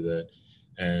able to do that.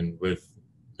 And with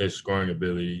his scoring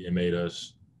ability, it made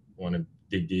us want to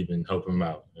dig deep and help him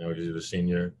out. He's a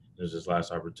senior. This is his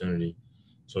last opportunity.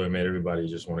 So it made everybody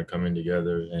just want to come in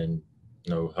together and,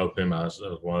 help him out as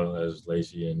well as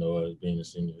Lacey and Noah being the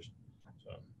seniors.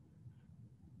 So.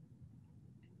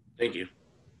 Thank you.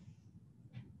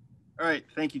 All right.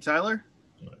 Thank you, Tyler.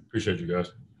 Appreciate you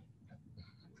guys.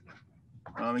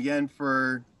 Again, if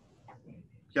you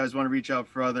guys want to reach out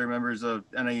for other members of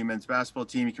NIU men's basketball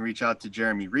team, you can reach out to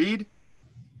Jeremy Reed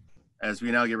as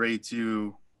we now get ready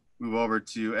to move over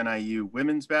to NIU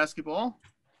women's basketball.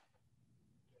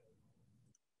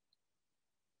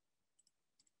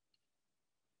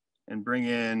 And bring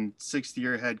in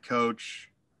sixth-year head coach,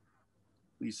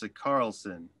 Lisa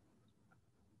Carlsen.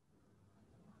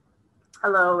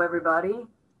 Hello, everybody.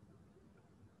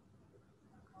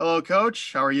 Hello,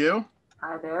 Coach. How are you?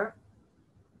 Hi there.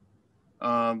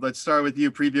 Let's start with you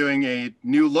previewing a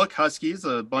new look Huskies,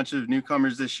 a bunch of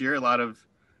newcomers this year, a lot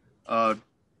of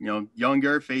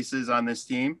younger faces on this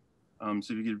team. So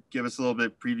if you could give us a little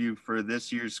bit preview for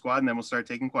this year's squad, and then we'll start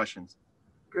taking questions.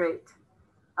 Great.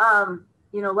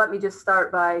 Let me just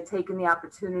start by taking the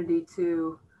opportunity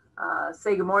to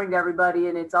say good morning to everybody,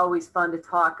 and it's always fun to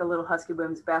talk a little Husky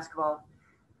women's basketball.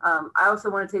 I also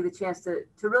want to take the chance to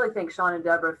really thank Sean and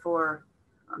Deborah for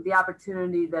the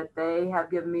opportunity that they have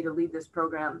given me to lead this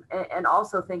program, and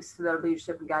also thanks to their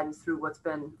leadership and guidance through what's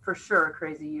been, for sure, a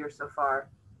crazy year so far.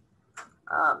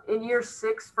 In year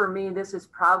 6, for me, this has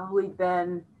probably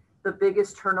been the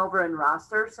biggest turnover in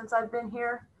roster since I've been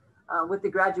here, with the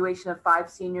graduation of 5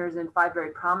 seniors and 5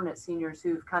 very prominent seniors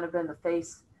who've kind of been the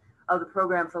face of the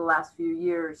program for the last few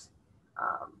years.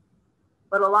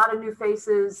 But a lot of new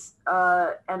faces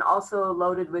and also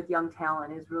loaded with young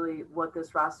talent is really what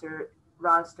this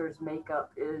roster's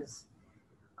makeup is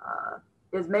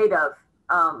made of.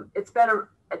 It's been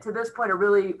to this point a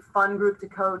really fun group to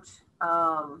coach,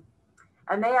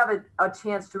 and they have a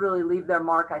chance to really leave their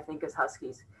mark, I think, as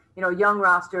Huskies. You know, young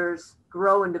rosters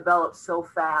grow and develop so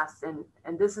fast, and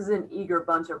this is an eager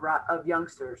bunch of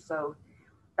youngsters, so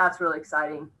that's really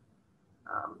exciting.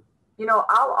 You know,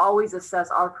 I'll always assess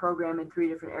our program in 3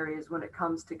 different areas when it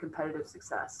comes to competitive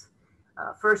success.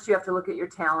 First, you have to look at your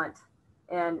talent,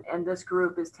 and this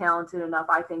group is talented enough,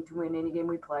 I think, to win any game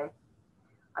we play.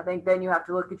 I think then you have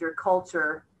to look at your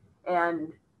culture,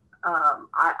 and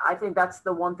I think that's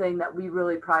the one thing that we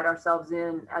really pride ourselves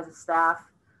in as a staff.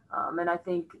 And I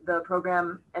think the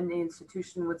program and the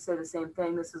institution would say the same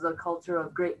thing. This is a culture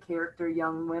of great character,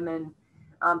 young women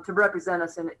to represent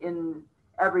us in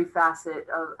every facet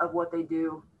of what they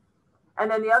do. And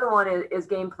then the other one is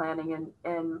game planning.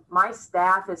 And my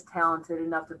staff is talented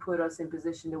enough to put us in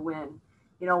position to win.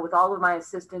 You know, with all of my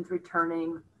assistants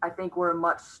returning, I think we're a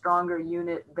much stronger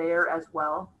unit there as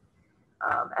well.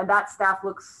 And that staff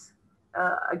looks,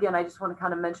 again, I just want to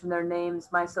kind of mention their names.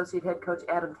 My associate head coach,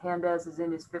 Adam Tandez, is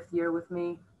in his 5th year with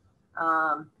me.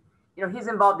 You know, he's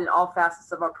involved in all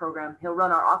facets of our program. He'll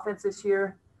run our offense this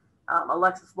year.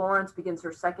 Alexis Lawrence begins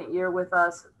her 2nd year with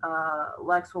us.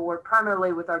 Lex will work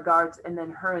primarily with our guards, and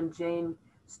then her and Jane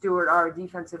Stewart are our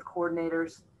defensive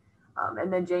coordinators.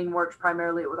 And then Jane works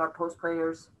primarily with our post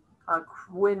players.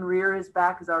 Quinn Rear is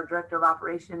back as our director of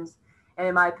operations. And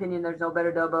in my opinion, there's no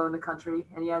better Dobo in the country.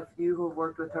 And you have you who have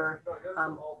worked with her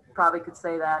probably could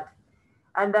say that.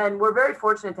 And then we're very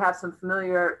fortunate to have some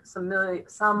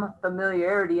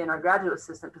familiarity in our graduate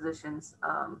assistant positions.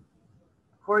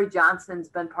 Corey Johnson's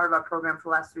been part of our program for the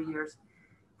last 3 years.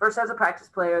 First as a practice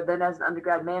player, then as an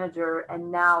undergrad manager,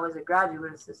 and now as a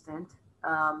graduate assistant.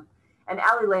 And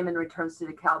Allie Lehman returns to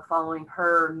DeKalb following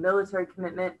her military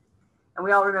commitment. And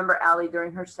we all remember Allie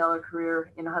during her stellar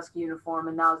career in a Husky uniform,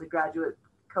 and now as a graduate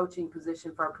coaching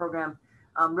position for our program.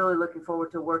 I'm really looking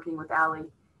forward to working with Allie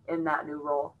in that new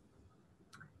role.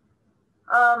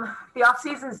 The off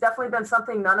season has definitely been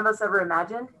something none of us ever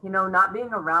imagined. You know, not being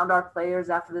around our players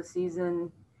after the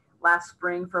season last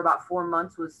spring for about 4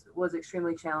 months was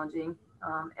extremely challenging.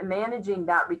 And managing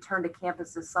that return to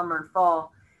campus this summer and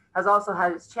fall has also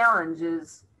had its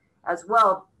challenges as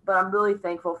well. But I'm really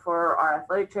thankful for our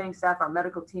athletic training staff, our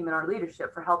medical team, and our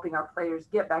leadership for helping our players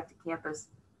get back to campus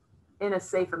in as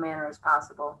safe a manner as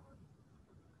possible.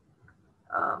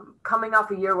 Coming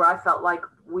off a year where I felt like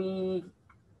we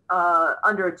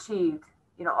underachieved,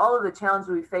 you know, all of the challenges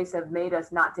we face have made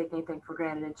us not take anything for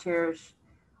granted and cherish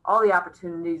all the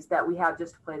opportunities that we have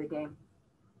just to play the game.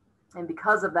 And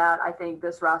because of that, I think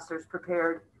this roster is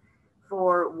prepared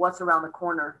for what's around the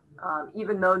corner.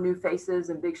 Even though new faces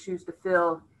and big shoes to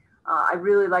fill, I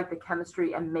really like the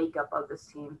chemistry and makeup of this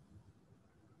team.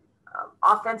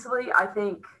 Offensively, I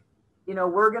think, you know,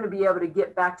 we're going to be able to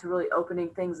get back to really opening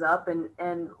things up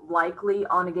and likely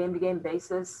on a game-to-game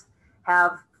basis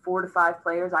have 4 to 5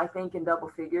 players, I think, in double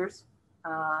figures.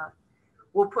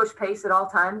 We'll push pace at all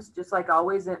times, just like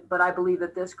always, but I believe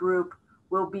that this group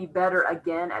will be better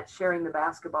again at sharing the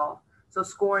basketball. So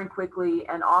scoring quickly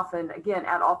and often, again,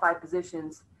 at all 5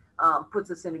 positions puts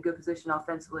us in a good position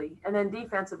offensively. And then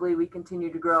defensively, we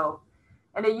continue to grow.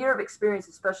 And a year of experience,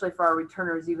 especially for our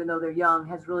returners, even though they're young,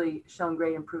 has really shown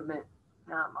great improvement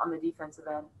on the defensive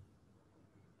end.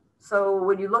 So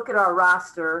when you look at our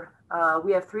roster,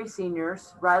 we have 3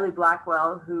 seniors. Riley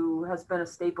Blackwell, who has been a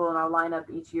staple in our lineup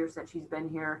each year since she's been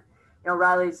here. You know,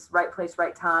 Riley's right place,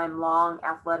 right time, long,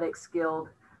 athletic, skilled,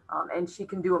 and she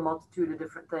can do a multitude of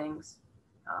different things.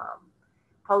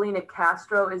 Paulina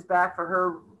Castro is back for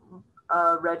her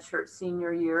redshirt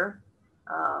senior year.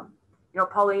 You know,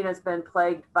 Paulina's been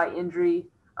plagued by injury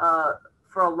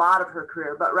for a lot of her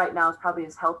career, but right now is probably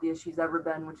as healthy as she's ever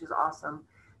been, which is awesome.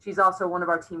 She's also one of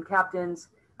our team captains,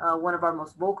 one of our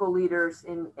most vocal leaders,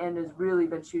 and has really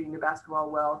been shooting the basketball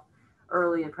well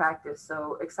early in practice.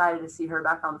 So excited to see her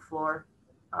back on the floor.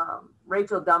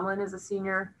 Rachel Dumlin is a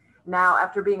senior now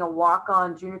after being a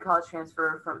walk-on junior college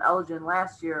transfer from Elgin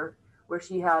last year, where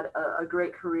she had a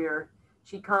great career.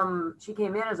 She came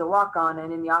in as a walk-on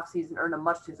and in the offseason earned a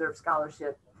much-deserved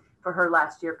scholarship for her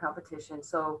last year competition.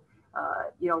 So,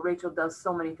 you know, Rachel does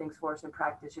so many things for us in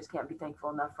practice, just can't be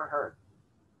thankful enough for her.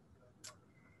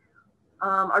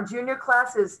 Our junior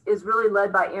class is really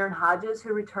led by Erin Hodges,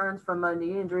 who returns from a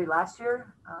knee injury last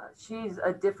year. She's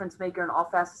a difference maker in all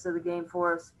facets of the game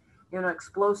for us. You know,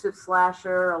 explosive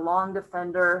slasher, a long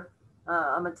defender,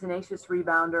 a tenacious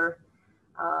rebounder.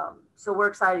 So we're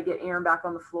excited to get Aaron back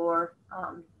on the floor.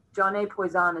 Janae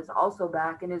Poison is also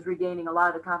back and is regaining a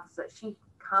lot of the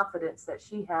confidence that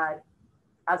she had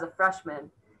as a freshman.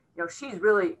 You know, she's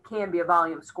really can be a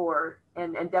volume scorer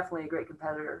and definitely a great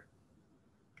competitor.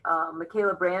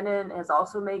 Michaela Brandon has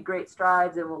also made great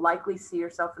strides and will likely see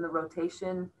herself in the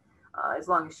rotation as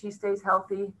long as she stays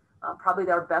healthy. Probably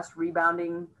our best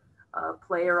rebounding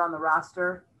player on the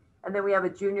roster. And then we have a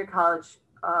junior college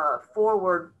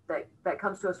forward that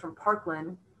comes to us from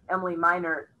Parkland, Emily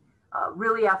Minert.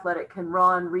 Really athletic, can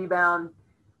run, rebound,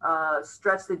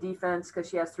 stretch the defense because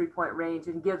she has three-point range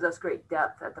and gives us great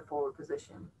depth at the forward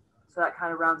position. So that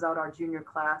kind of rounds out our junior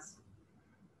class.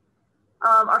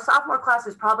 Our sophomore class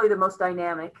is probably the most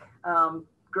dynamic.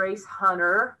 Grace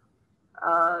Hunter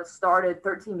started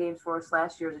 13 games for us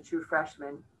last year as a true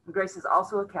freshman. Grace is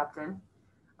also a captain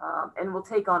and will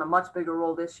take on a much bigger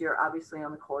role this year, obviously,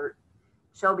 on the court.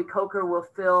 Shelby Coker will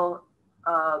fill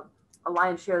a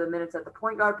lion's share of the minutes at the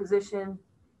point guard position.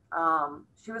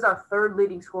 She was our third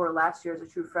leading scorer last year as a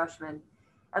true freshman.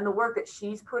 And the work that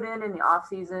she's put in the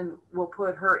offseason will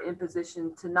put her in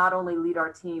position to not only lead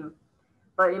our team,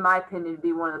 but in my opinion,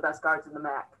 be one of the best guards in the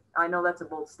MAC. I know that's a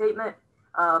bold statement,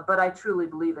 but I truly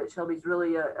believe it. Shelby's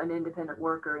really an independent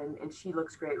worker, and she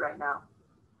looks great right now.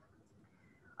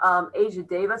 Asia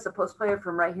Davis, a post player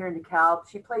from right here in DeKalb,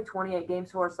 she played 28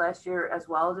 games for us last year as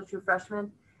well as a true freshman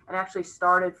and actually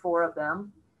started 4 of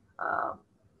them.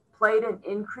 Played an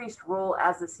increased role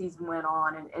as the season went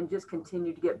on and just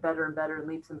continued to get better and better in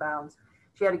leaps and bounds.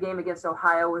 She had a game against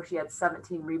Ohio where she had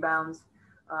 17 rebounds,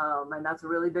 and that's a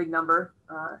really big number.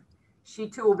 She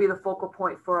too will be the focal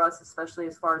point for us, especially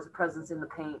as far as the presence in the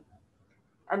paint.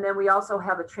 And then we also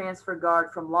have a transfer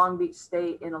guard from Long Beach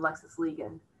State in Alexis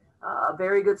Ligon. A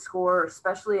very good scorer,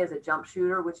 especially as a jump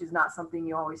shooter, which is not something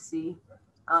you always see.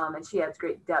 And she adds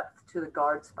great depth to the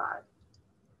guard spot.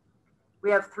 We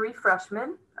have 3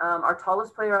 freshmen. Our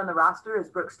tallest player on the roster is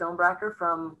Brooke Stonebracker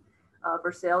from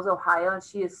Versailles, Ohio, and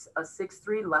she is a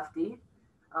 6'3" lefty.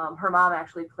 Her mom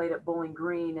actually played at Bowling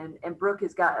Green, and Brooke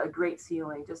has got a great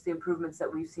ceiling. Just the improvements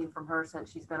that we've seen from her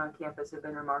since she's been on campus have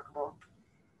been remarkable.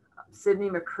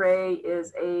 Sydney McCrae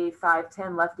is a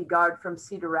 5'10" lefty guard from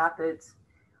Cedar Rapids.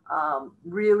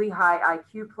 Really high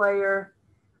IQ player,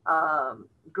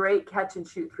 great catch and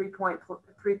shoot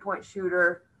three-point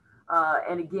shooter.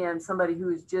 And again, somebody who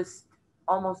is just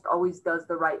almost always does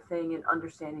the right thing in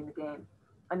understanding the game.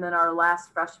 And then our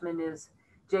last freshman is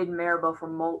Jaden Marable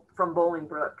from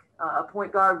Bolingbrook, a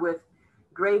point guard with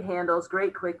great handles,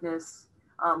 great quickness,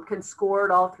 can score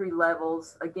at all 3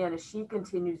 levels. Again, as she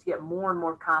continues to get more and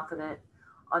more confident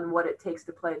on what it takes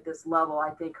to play at this level, I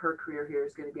think her career here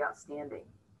is going to be outstanding.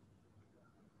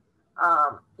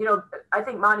 I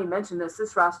think Monty mentioned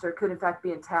this roster could in fact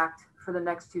be intact for the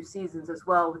next 2 seasons as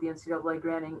well, with the NCAA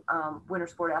granting winter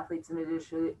sport athletes an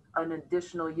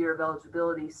additional year of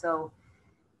eligibility. So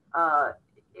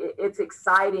it's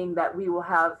exciting that we will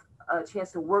have a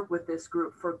chance to work with this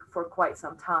group for quite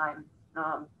some time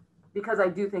because I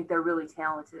do think they're really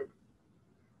talented.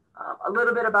 A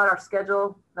little bit about our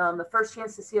schedule. The first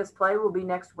chance to see us play will be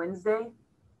next Wednesday.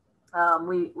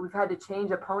 We've had to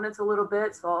change opponents a little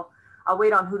bit, so I'll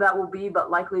wait on who that will be, but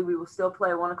likely we will still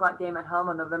play a 1:00 game at home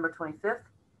on November 25th.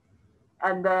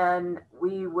 And then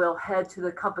we will head to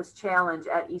the Compass Challenge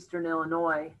at Eastern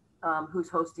Illinois, who's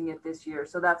hosting it this year.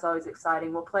 So that's always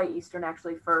exciting. We'll play Eastern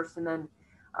actually first, and then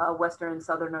Western and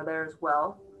Southern are there as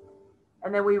well.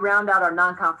 And then we round out our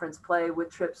non-conference play with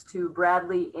trips to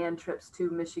Bradley and trips to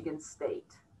Michigan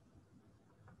State.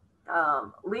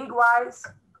 League-wise,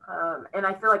 and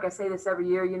I feel like I say this every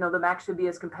year, the MAC should be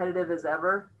as competitive as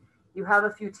ever. You have a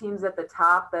few teams at the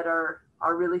top that are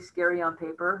really scary on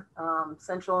paper.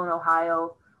 Central and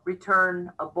Ohio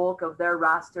return a bulk of their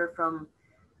roster from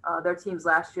their teams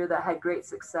last year that had great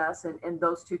success, and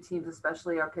those 2 teams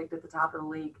especially are picked at the top of the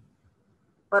league.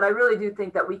 But I really do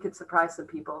think that we could surprise some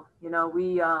people.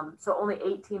 So only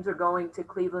 8 teams are going to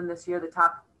Cleveland this year. The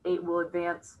top 8 will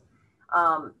advance.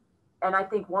 And I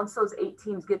think once those 8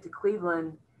 teams get to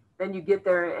Cleveland, then you get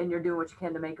there and you're doing what you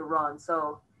can to make a run.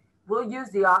 So we'll use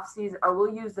the offseason, or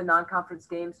we'll use the non-conference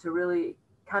games to really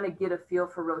kind of get a feel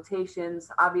for rotations.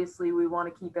 Obviously, we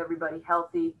want to keep everybody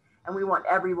healthy, and we want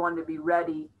everyone to be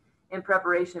ready in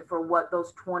preparation for what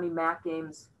those 20 MAC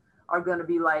games are going to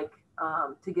be like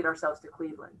to get ourselves to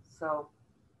Cleveland. So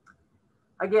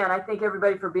again, I thank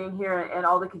everybody for being here and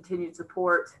all the continued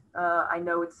support. I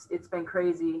know it's been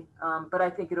crazy, but I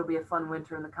think it'll be a fun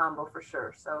winter in the combo for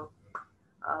sure. So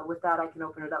with that, I can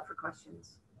open it up for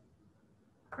questions.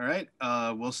 All right.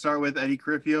 We'll start with Eddie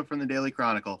Carriffio from the Daily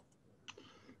Chronicle.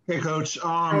 Hey, Coach.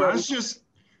 I was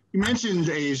You mentioned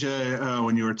Asia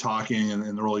when you were talking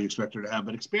and the role you expect her to have,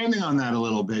 but expanding on that a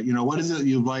little bit, what is it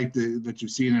you like that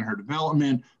you've seen in her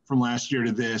development from last year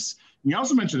to this? And you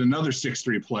also mentioned another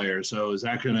 6'3" player. So is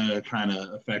that going to kind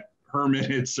of affect her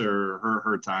minutes or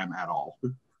her time at all?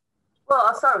 Well,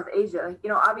 I'll start with Asia.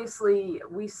 Obviously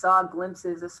we saw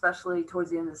glimpses, especially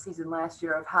towards the end of the season last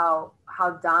year, of how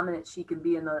dominant she can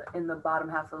be in the bottom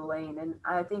half of the lane. And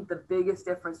I think the biggest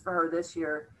difference for her this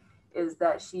year is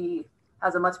that she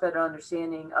has a much better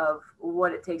understanding of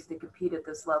what it takes to compete at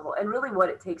this level and really what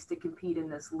it takes to compete in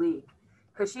this league,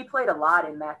 because she played a lot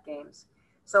in MAC games.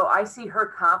 So I see her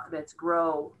confidence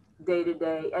grow day to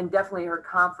day, and definitely her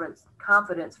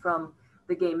confidence from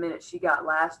the game minutes she got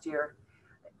last year.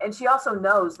 And she also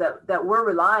knows that we're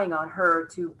relying on her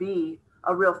to be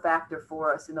a real factor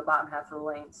for us in the bottom half of the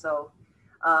lane. So,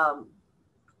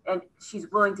 and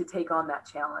she's willing to take on that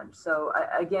challenge. So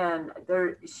again,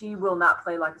 she will not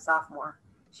play like a sophomore.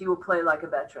 She will play like a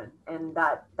veteran, and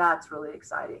that's really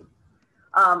exciting.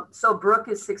 So Brooke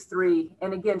is 6'3",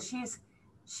 and again, she's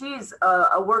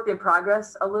a work in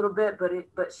progress a little bit,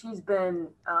 but she's been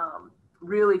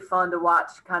really fun to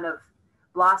watch kind of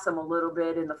blossom a little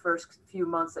bit in the first few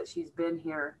months that she's been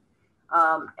here.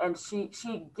 And she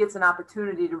gets an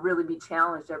opportunity to really be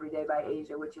challenged every day by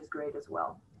Asia, which is great as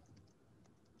well.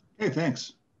 Hey,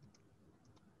 thanks.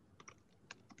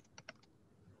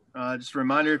 Just a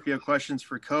reminder, if you have questions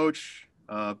for Coach,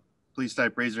 please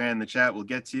raise your hand in the chat. We'll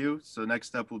get to you. So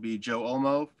next up will be Joe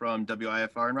Olmo from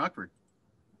WIFR in Rockford.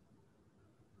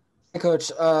 Hey,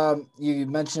 Coach, you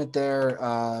mentioned it there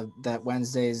that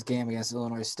Wednesday's game against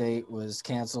Illinois State was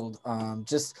canceled.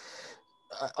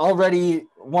 Already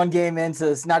one game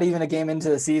into, it's not even a game into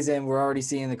the season, we're already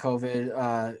seeing the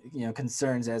COVID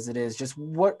concerns as it is. Just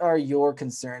what are your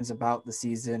concerns about the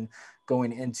season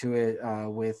going into it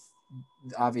with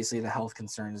obviously the health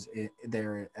concerns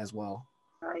there as well?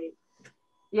 Right.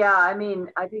 Yeah, I mean,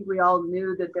 I think we all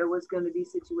knew that there was going to be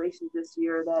situations this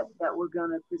year that were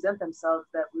going to present themselves,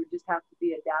 that we just have to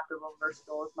be adaptable,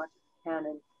 versatile as much as we can.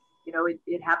 And,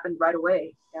 it happened right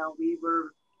away. We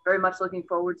were very much looking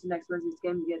forward to next Wednesday's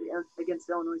game against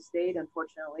Illinois State.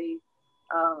 Unfortunately,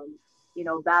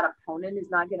 that opponent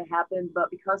is not going to happen. But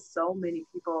because so many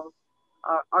people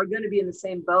are going to be in the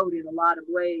same boat in a lot of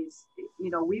ways,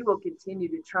 we will continue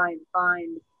to try and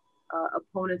find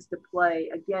opponents to play,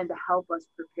 again, to help us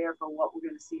prepare for what we're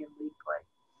going to see in league play.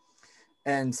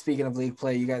 And speaking of league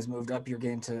play, you guys moved up your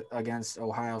game against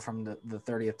Ohio from the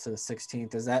 30th to the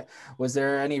 16th. Was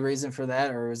there any reason for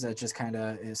that, or was that just kind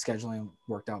of scheduling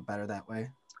worked out better that way?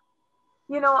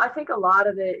 I think a lot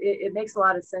of it makes a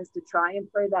lot of sense to try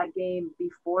and play that game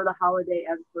before the holiday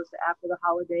as opposed to after the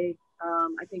holiday.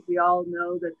 I think we all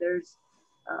know that there's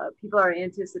people are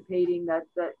anticipating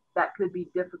that could be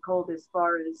difficult as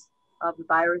far as the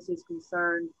virus is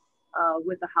concerned,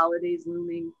 with the holidays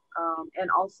looming,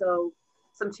 and also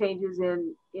some changes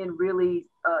in really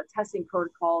testing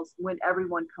protocols when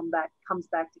everyone comes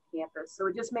back to campus. So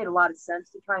it just made a lot of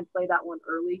sense to try and play that one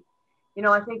early.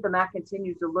 I think the MAC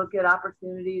continues to look at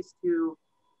opportunities to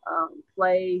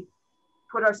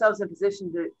put ourselves in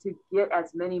position to get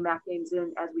as many MAC games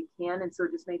in as we can. And so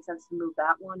it just made sense to move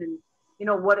that one. And,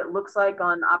 what it looks like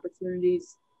on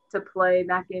opportunities to play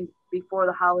MAC games before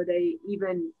the holiday,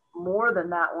 even more than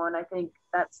that one, I think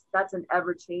that's an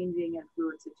ever-changing and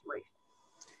fluid situation.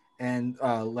 And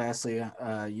lastly,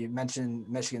 you mentioned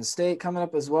Michigan State coming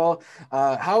up as well.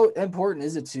 How important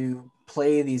is it to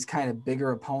play these kind of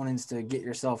bigger opponents to get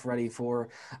yourself ready for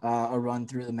a run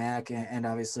through the MAC and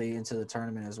obviously into the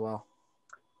tournament as well?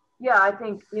 Yeah, I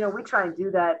think, we try and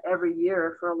do that every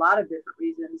year for a lot of different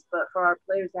reasons, but for our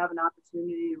players to have an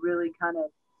opportunity to really kind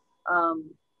of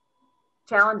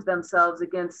challenge themselves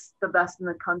against the best in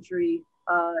the country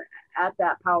at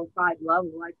that Power 5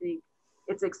 level, I think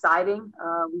it's exciting.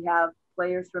 We have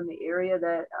players from the area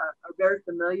that are very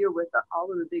familiar with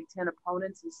all of the Big Ten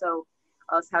opponents. And so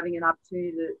us having an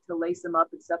opportunity to lace them up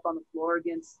and step on the floor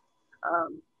against,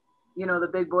 the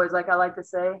big boys, like I like to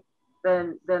say,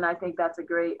 then I think that's a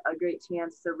great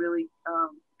chance to really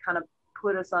kind of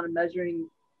put us on a measuring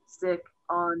stick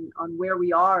on where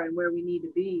we are and where we need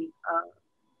to be.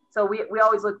 So we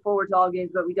always look forward to all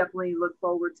games, but we definitely look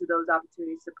forward to those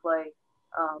opportunities to play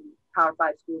Power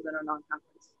 5 schools in our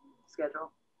non-conference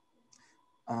schedule.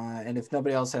 And if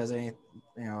nobody else has any,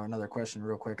 another question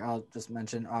real quick, I'll just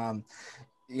mention,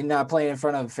 you're not playing in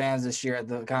front of fans this year at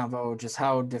the Convo. Just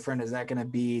how different is that going to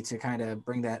be to kind of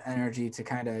bring that energy to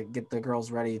kind of get the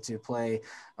girls ready to play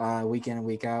week in and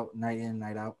week out, night in,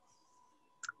 night out?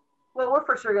 Well, we're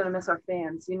for sure going to miss our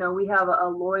fans. We have a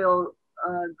loyal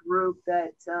group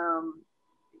that,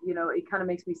 it kind of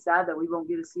makes me sad that we won't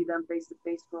get to see them face to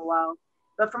face for a while.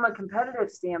 But from a competitive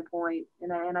standpoint,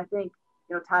 and I think,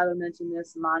 Tyler mentioned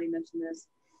this, Monty mentioned this,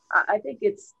 I think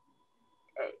it's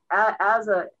as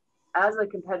a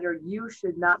competitor, you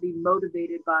should not be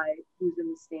motivated by who's in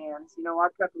the stands. Our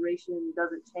preparation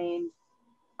doesn't change.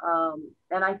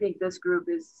 And I think this group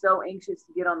is so anxious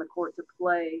to get on the court to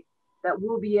play that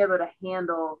we'll be able to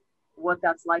handle what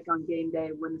that's like on game day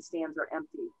when the stands are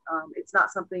empty. It's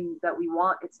not something that we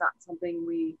want. It's not something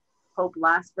we hope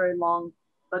lasts very long.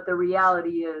 But the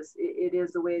reality is it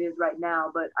is the way it is right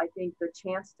now. But I think the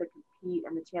chance to compete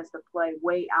and the chance to play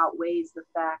way outweighs the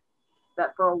fact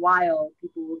that for a while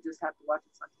people will just have to watch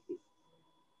us on TV.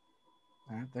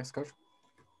 All right, thanks, Coach.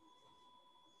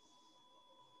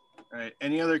 All right.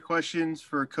 Any other questions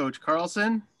for Coach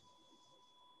Carlsen?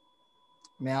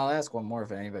 I mean, I'll ask one more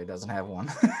if anybody doesn't have one.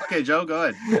 Okay, Joe, go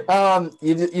ahead.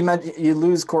 You mentioned you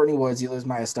lose Courtney Woods, you lose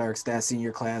Maya Starks, that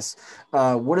senior class.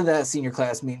 What did that senior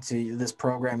class mean to this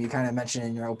program? You kind of mentioned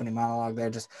in your opening monologue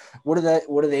there. Just what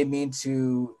do they mean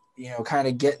to kind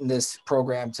of get in this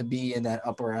program to be in that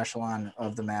upper echelon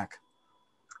of the MAC?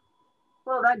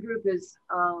 Well, that group is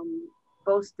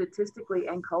both statistically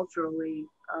and culturally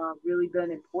really been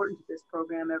important to this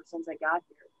program ever since I got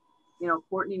here.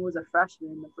 Courtney was a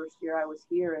freshman the first year I was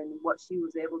here, and what she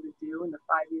was able to do in the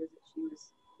 5 years that she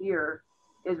was here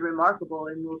is remarkable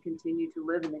and will continue to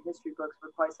live in the history books for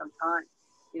quite some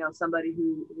time. Somebody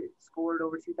who scored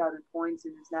over 2,000 points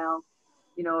and is now,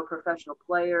 a professional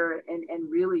player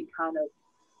and really kind of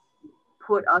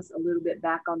put us a little bit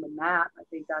back on the map. I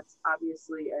think that's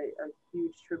obviously a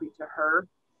huge tribute to her.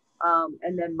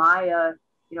 And then Maya,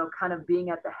 kind of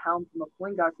being at the helm from a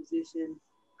point guard position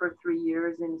for 3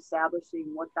 years and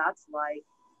establishing what that's like.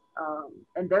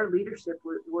 And their leadership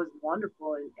was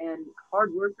wonderful and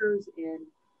hard workers and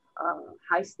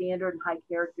high standard and high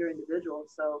character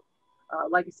individuals. So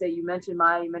like I say, you mentioned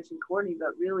Maya, you mentioned Courtney,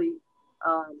 but really,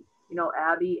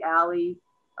 Abby, Allie,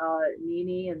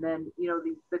 Nini, and then,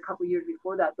 the couple years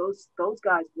before that, those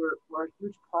guys were a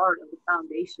huge part of the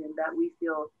foundation that we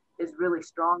feel is really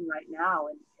strong right now.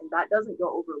 And that doesn't go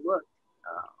overlooked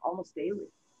almost daily.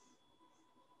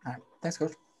 All right. Thanks,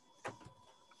 Coach.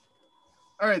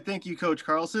 All right. Thank you, Coach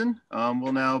Carlsen.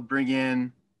 We'll now bring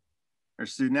in our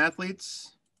student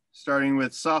athletes, starting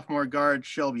with sophomore guard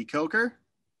Shelby Coker.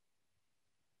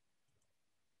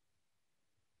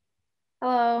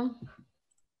 Hello.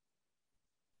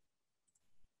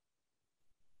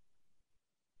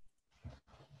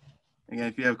 Again,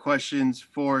 if you have questions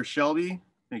for Shelby,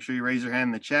 make sure you raise your hand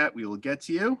in the chat. We will get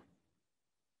to you.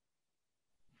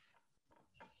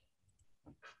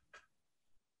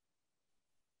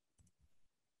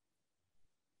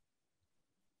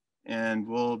 And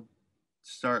we'll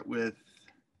start with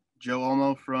Joe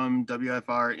Olmo from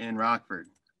WFR in Rockford.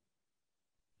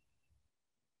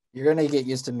 You're going to get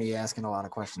used to me asking a lot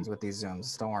of questions with these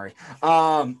Zooms. Don't worry.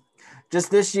 Just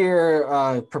this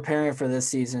year, preparing for this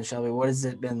season, Shelby, what has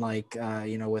it been like,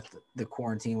 with the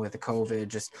quarantine, with the COVID,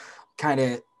 just kind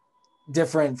of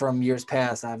different from years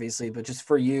past, obviously, but just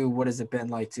for you, what has it been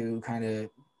like to kind of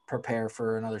prepare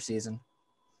for another season?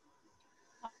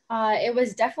 It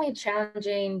was definitely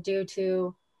challenging due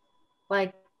to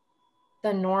like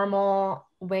the normal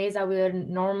ways that we would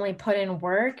normally put in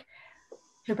work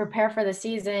to prepare for the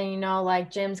season,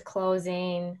 like gyms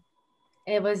closing.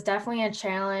 It was definitely a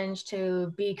challenge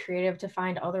to be creative, to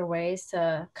find other ways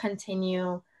to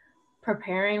continue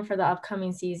preparing for the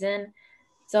upcoming season.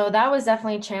 So that was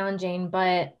definitely challenging,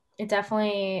 but it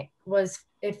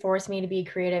forced me to be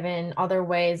creative in other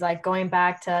ways, like going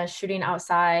back to shooting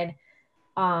outside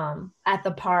at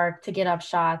the park to get up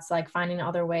shots, like finding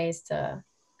other ways to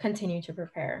continue to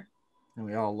prepare. And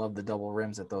we all love the double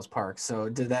rims at those parks. So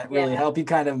did that really help you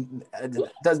kind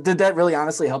of, did that really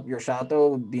honestly help your shot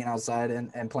though, being outside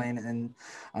and playing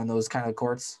on those kind of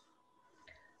courts?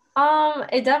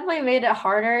 It definitely made it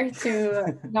harder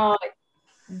to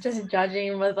just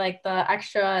judging with like the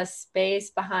extra space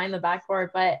behind the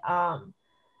backboard, but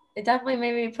it definitely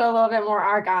made me put a little bit more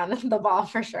arc on the ball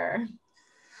for sure.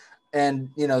 And,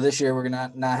 this year we're going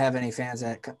to not have any fans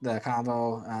at the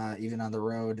Convo, even on the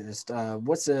road. Just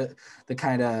what's the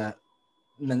kind of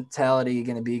mentality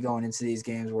going to be going into these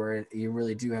games where you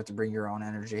really do have to bring your own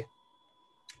energy?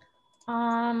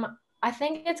 I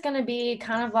think it's going to be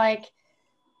kind of like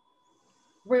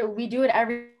we do it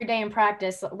every day in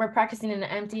practice. We're practicing in an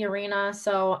empty arena.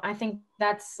 So I think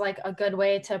that's like a good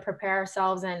way to prepare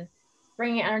ourselves and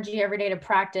bringing energy every day to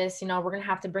practice. We're going to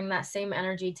have to bring that same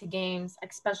energy to games,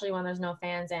 especially when there's no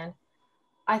fans. And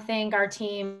I think our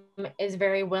team is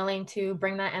very willing to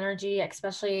bring that energy,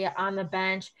 especially on the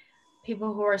bench.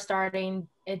 people who are starting,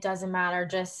 it doesn't matter.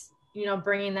 Just,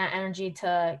 bringing that energy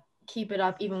to keep it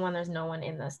up even when there's no one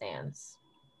in the stands.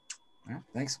 All right,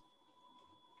 thanks.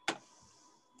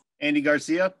 Andy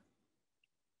Garcia.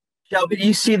 Shelby, do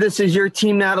you see this as your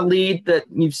team now to lead, that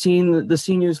you've seen the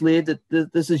seniors lead,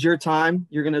 that this is your time?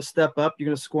 You're going to step up. You're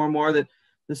going to score more, that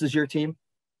this is your team?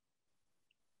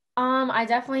 I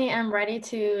definitely am ready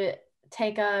to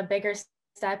take a bigger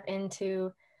step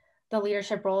into the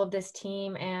leadership role of this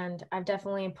team, and I've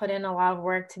definitely put in a lot of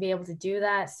work to be able to do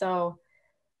that. So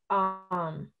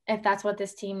if that's what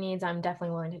this team needs, I'm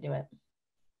definitely willing to do it.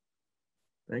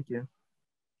 Thank you.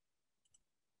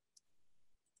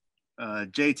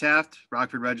 Jay Taft,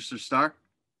 Rockford Register Star.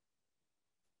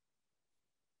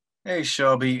 Hey,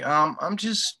 Shelby. I'm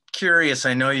just curious.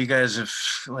 I know you guys have,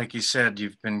 like you said,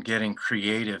 you've been getting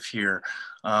creative here,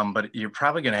 but you're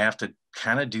probably going to have to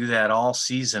kind of do that all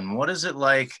season. What is it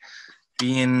like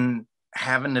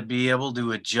having to be able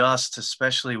to adjust,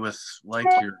 especially with like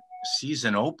your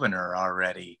season opener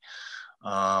already?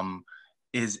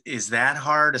 Is that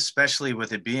hard, especially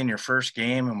with it being your first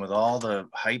game and with all the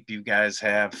hype you guys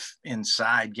have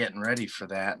inside getting ready for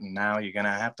that, and now you're going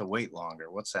to have to wait longer?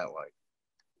 What's that like?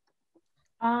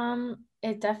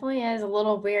 It definitely is a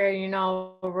little weird.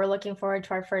 We're looking forward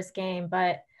to our first game,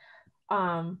 but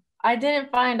I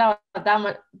didn't find out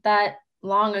that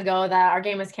long ago that our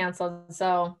game was canceled,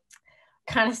 so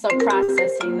kind of still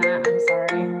processing that. I'm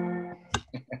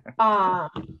sorry.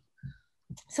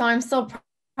 So I'm still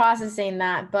processing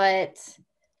that, but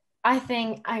I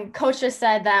think coach just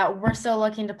said that we're still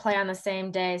looking to play on the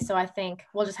same day, so I think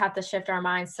we'll just have to shift our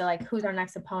minds to like who's our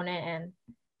next opponent,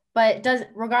 but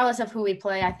regardless of who we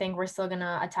play, I think we're still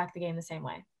gonna attack the game the same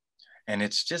way. And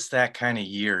it's just that kind of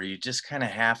year. You just kind of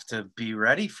have to be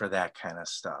ready for that kind of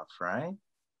stuff, right?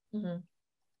 Mm-hmm.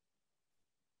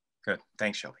 Good.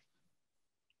 Thanks, Shelby.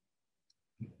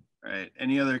 All right.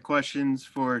 Any other questions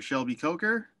for Shelby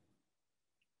Coker?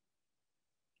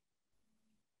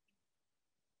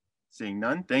 Seeing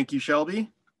none. Thank you,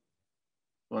 Shelby.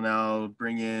 We'll now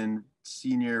bring in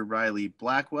senior Riley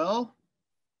Blackwell.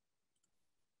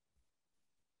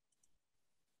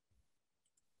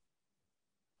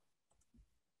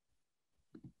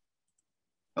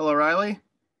 Hello, Riley.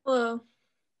 Hello.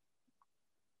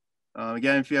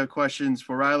 Again, if you have questions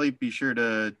for Riley, be sure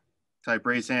to type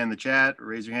raise hand in the chat or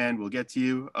raise your hand. We'll get to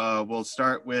you. We'll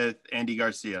start with Andy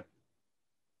Garcia.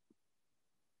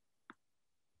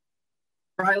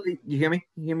 Riley, you hear me?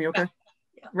 You hear me okay?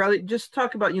 Yeah. Riley, just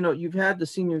talk about, you've had the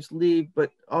seniors leave,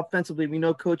 but offensively, we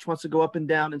know coach wants to go up and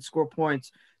down and score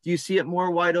points. Do you see it more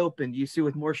wide open? Do you see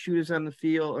with more shooters on the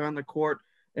field or on the court,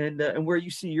 and where you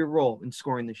see your role in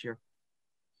scoring this year?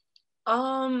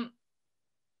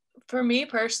 For me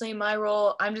personally, my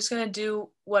role, I'm just going to do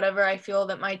whatever I feel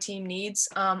that my team needs.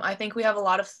 I think we have a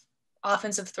lot of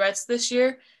offensive threats this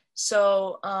year.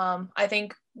 So I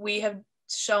think we have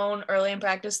shown early in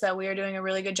practice that we are doing a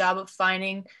really good job of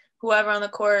finding whoever on the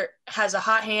court has a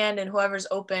hot hand and whoever's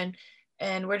open.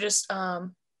 And we're just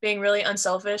being really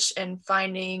unselfish and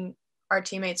finding our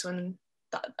teammates when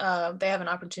they have an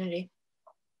opportunity.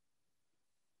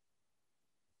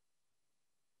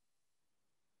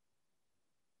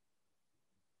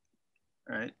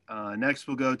 All right. Next,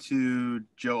 we'll go to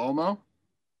Joe Olmo.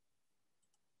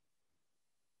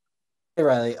 Hey,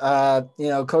 Riley.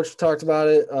 Coach talked about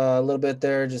it a little bit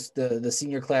there, just the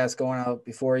senior class going out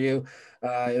before you.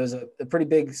 It was a pretty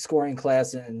big scoring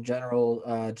class in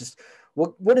general. Just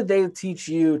what did they teach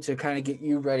you to kind of get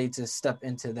you ready to step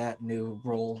into that new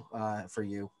role for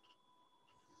you?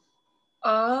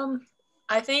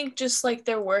 I think just like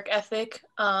their work ethic,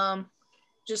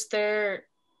 just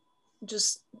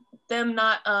them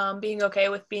not being okay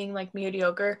with being like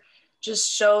mediocre, just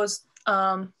shows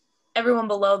everyone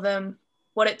below them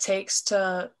what it takes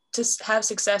to have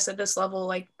success at this level.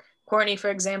 Like Courtney, for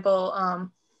example,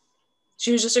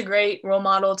 she was just a great role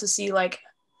model to see, like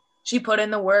she put in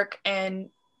the work, and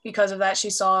because of that, she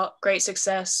saw great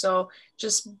success. So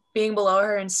just being below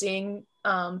her and seeing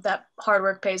that hard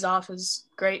work pays off is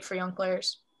great for young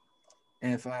players.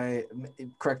 And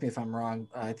correct me if I'm wrong,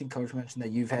 I think Coach mentioned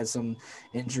that you've had some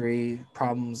injury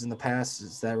problems in the past.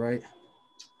 Is that right?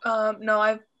 No,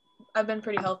 I've been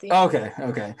pretty healthy. Okay.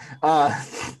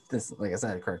 This, like I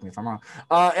said, correct me if I'm wrong.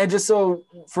 And just so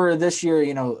for this year,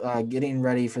 getting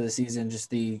ready for the season,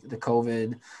 just the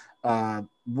COVID,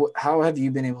 how have you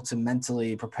been able to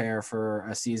mentally prepare for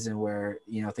a season where,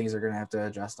 things are going to have to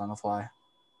adjust on the fly?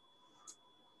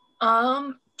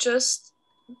 Just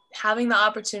having the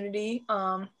opportunity.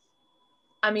 I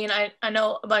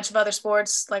know a bunch of other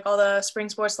sports, like all the spring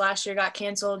sports last year got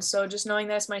canceled. So just knowing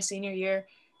that it's my senior year,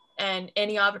 and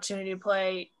any opportunity to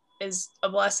play is a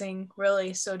blessing,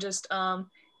 really. So just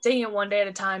taking it one day at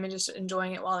a time and just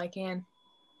enjoying it while I can.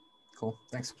 Cool.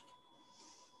 Thanks.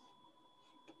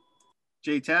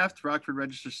 Jay Taft, Rockford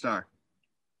Register-Star.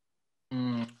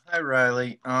 Hi,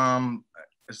 Riley.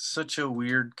 It's such a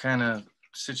weird kind of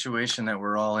situation that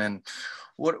we're all in.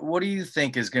 What do you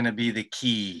think is going to be the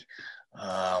key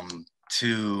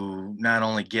to not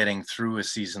only getting through a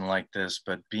season like this,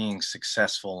 but being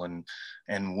successful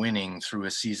and winning through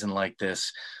a season like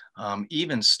this?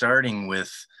 Even starting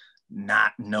with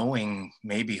not knowing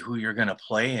maybe who you're going to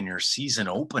play in your season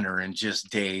opener in just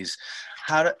days.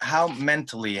 How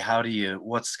mentally,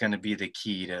 what's going to be the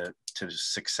key to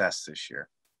success this year?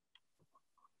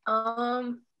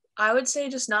 I would say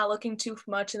just not looking too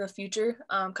much in the future.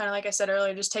 Kind of like I said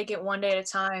earlier, just take it one day at a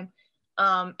time.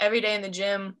 Every day in the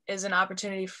gym is an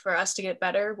opportunity for us to get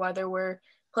better, whether we're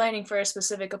planning for a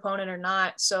specific opponent or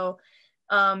not. So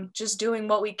just doing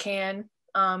what we can,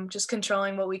 just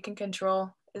controlling what we can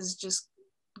control is just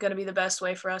going to be the best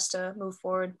way for us to move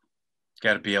forward.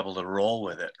 Got to be able to roll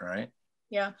with it, right?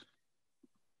 Yeah.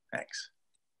 Thanks.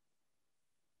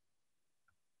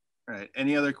 All right.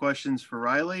 Any other questions for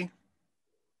Riley?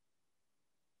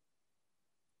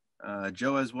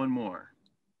 Joe has one more.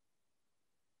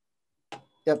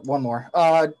 Yep, one more.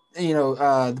 The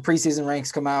preseason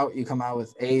ranks come out. You come out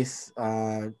with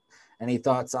 8th. Any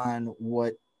thoughts on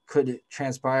what could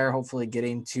transpire? Hopefully,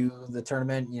 getting to the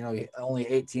tournament. Only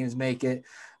 8 teams make it.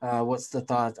 What's the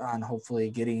thought on hopefully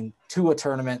getting to a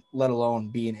tournament, let alone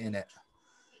being in it?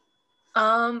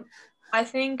 I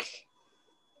think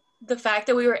the fact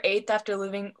that we were 8th after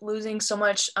losing so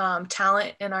much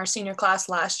talent in our senior class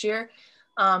last year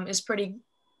is pretty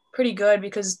good,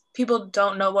 because people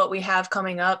don't know what we have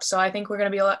coming up. So I think we're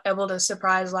going to be able to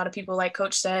surprise a lot of people, like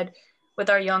Coach said, with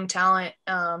our young talent,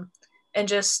 and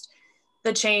just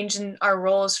the change in our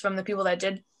roles from the people that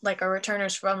did, like our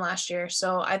returners from last year.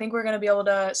 So I think we're going to be able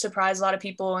to surprise a lot of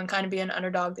people and kind of be an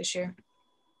underdog this year.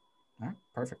 All right,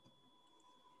 perfect.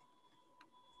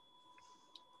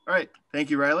 All right.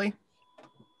 Thank you, Riley.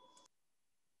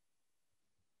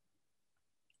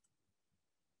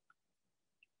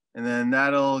 And then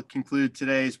that'll conclude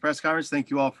today's press conference. Thank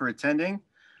you all for attending.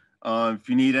 If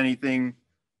you need anything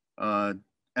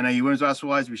NIU women's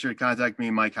basketball-wise, be sure to contact me,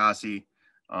 Mike Huskie.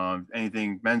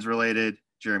 Anything men's related,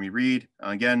 Jeremy Reed.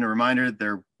 Again, a reminder,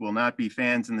 there will not be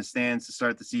fans in the stands to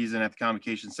start the season at the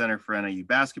Convocation Center for NIU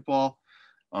basketball.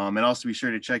 And also be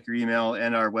sure to check your email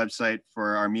and our website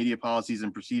for our media policies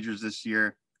and procedures this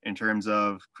year in terms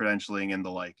of credentialing and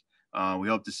the like. We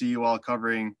hope to see you all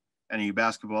covering NIU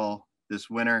basketball this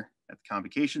winter at the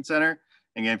Convocation Center.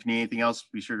 Again, if you need anything else,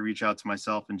 be sure to reach out to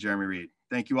myself and Jeremy Reed.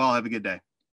 Thank you all. Have a good day.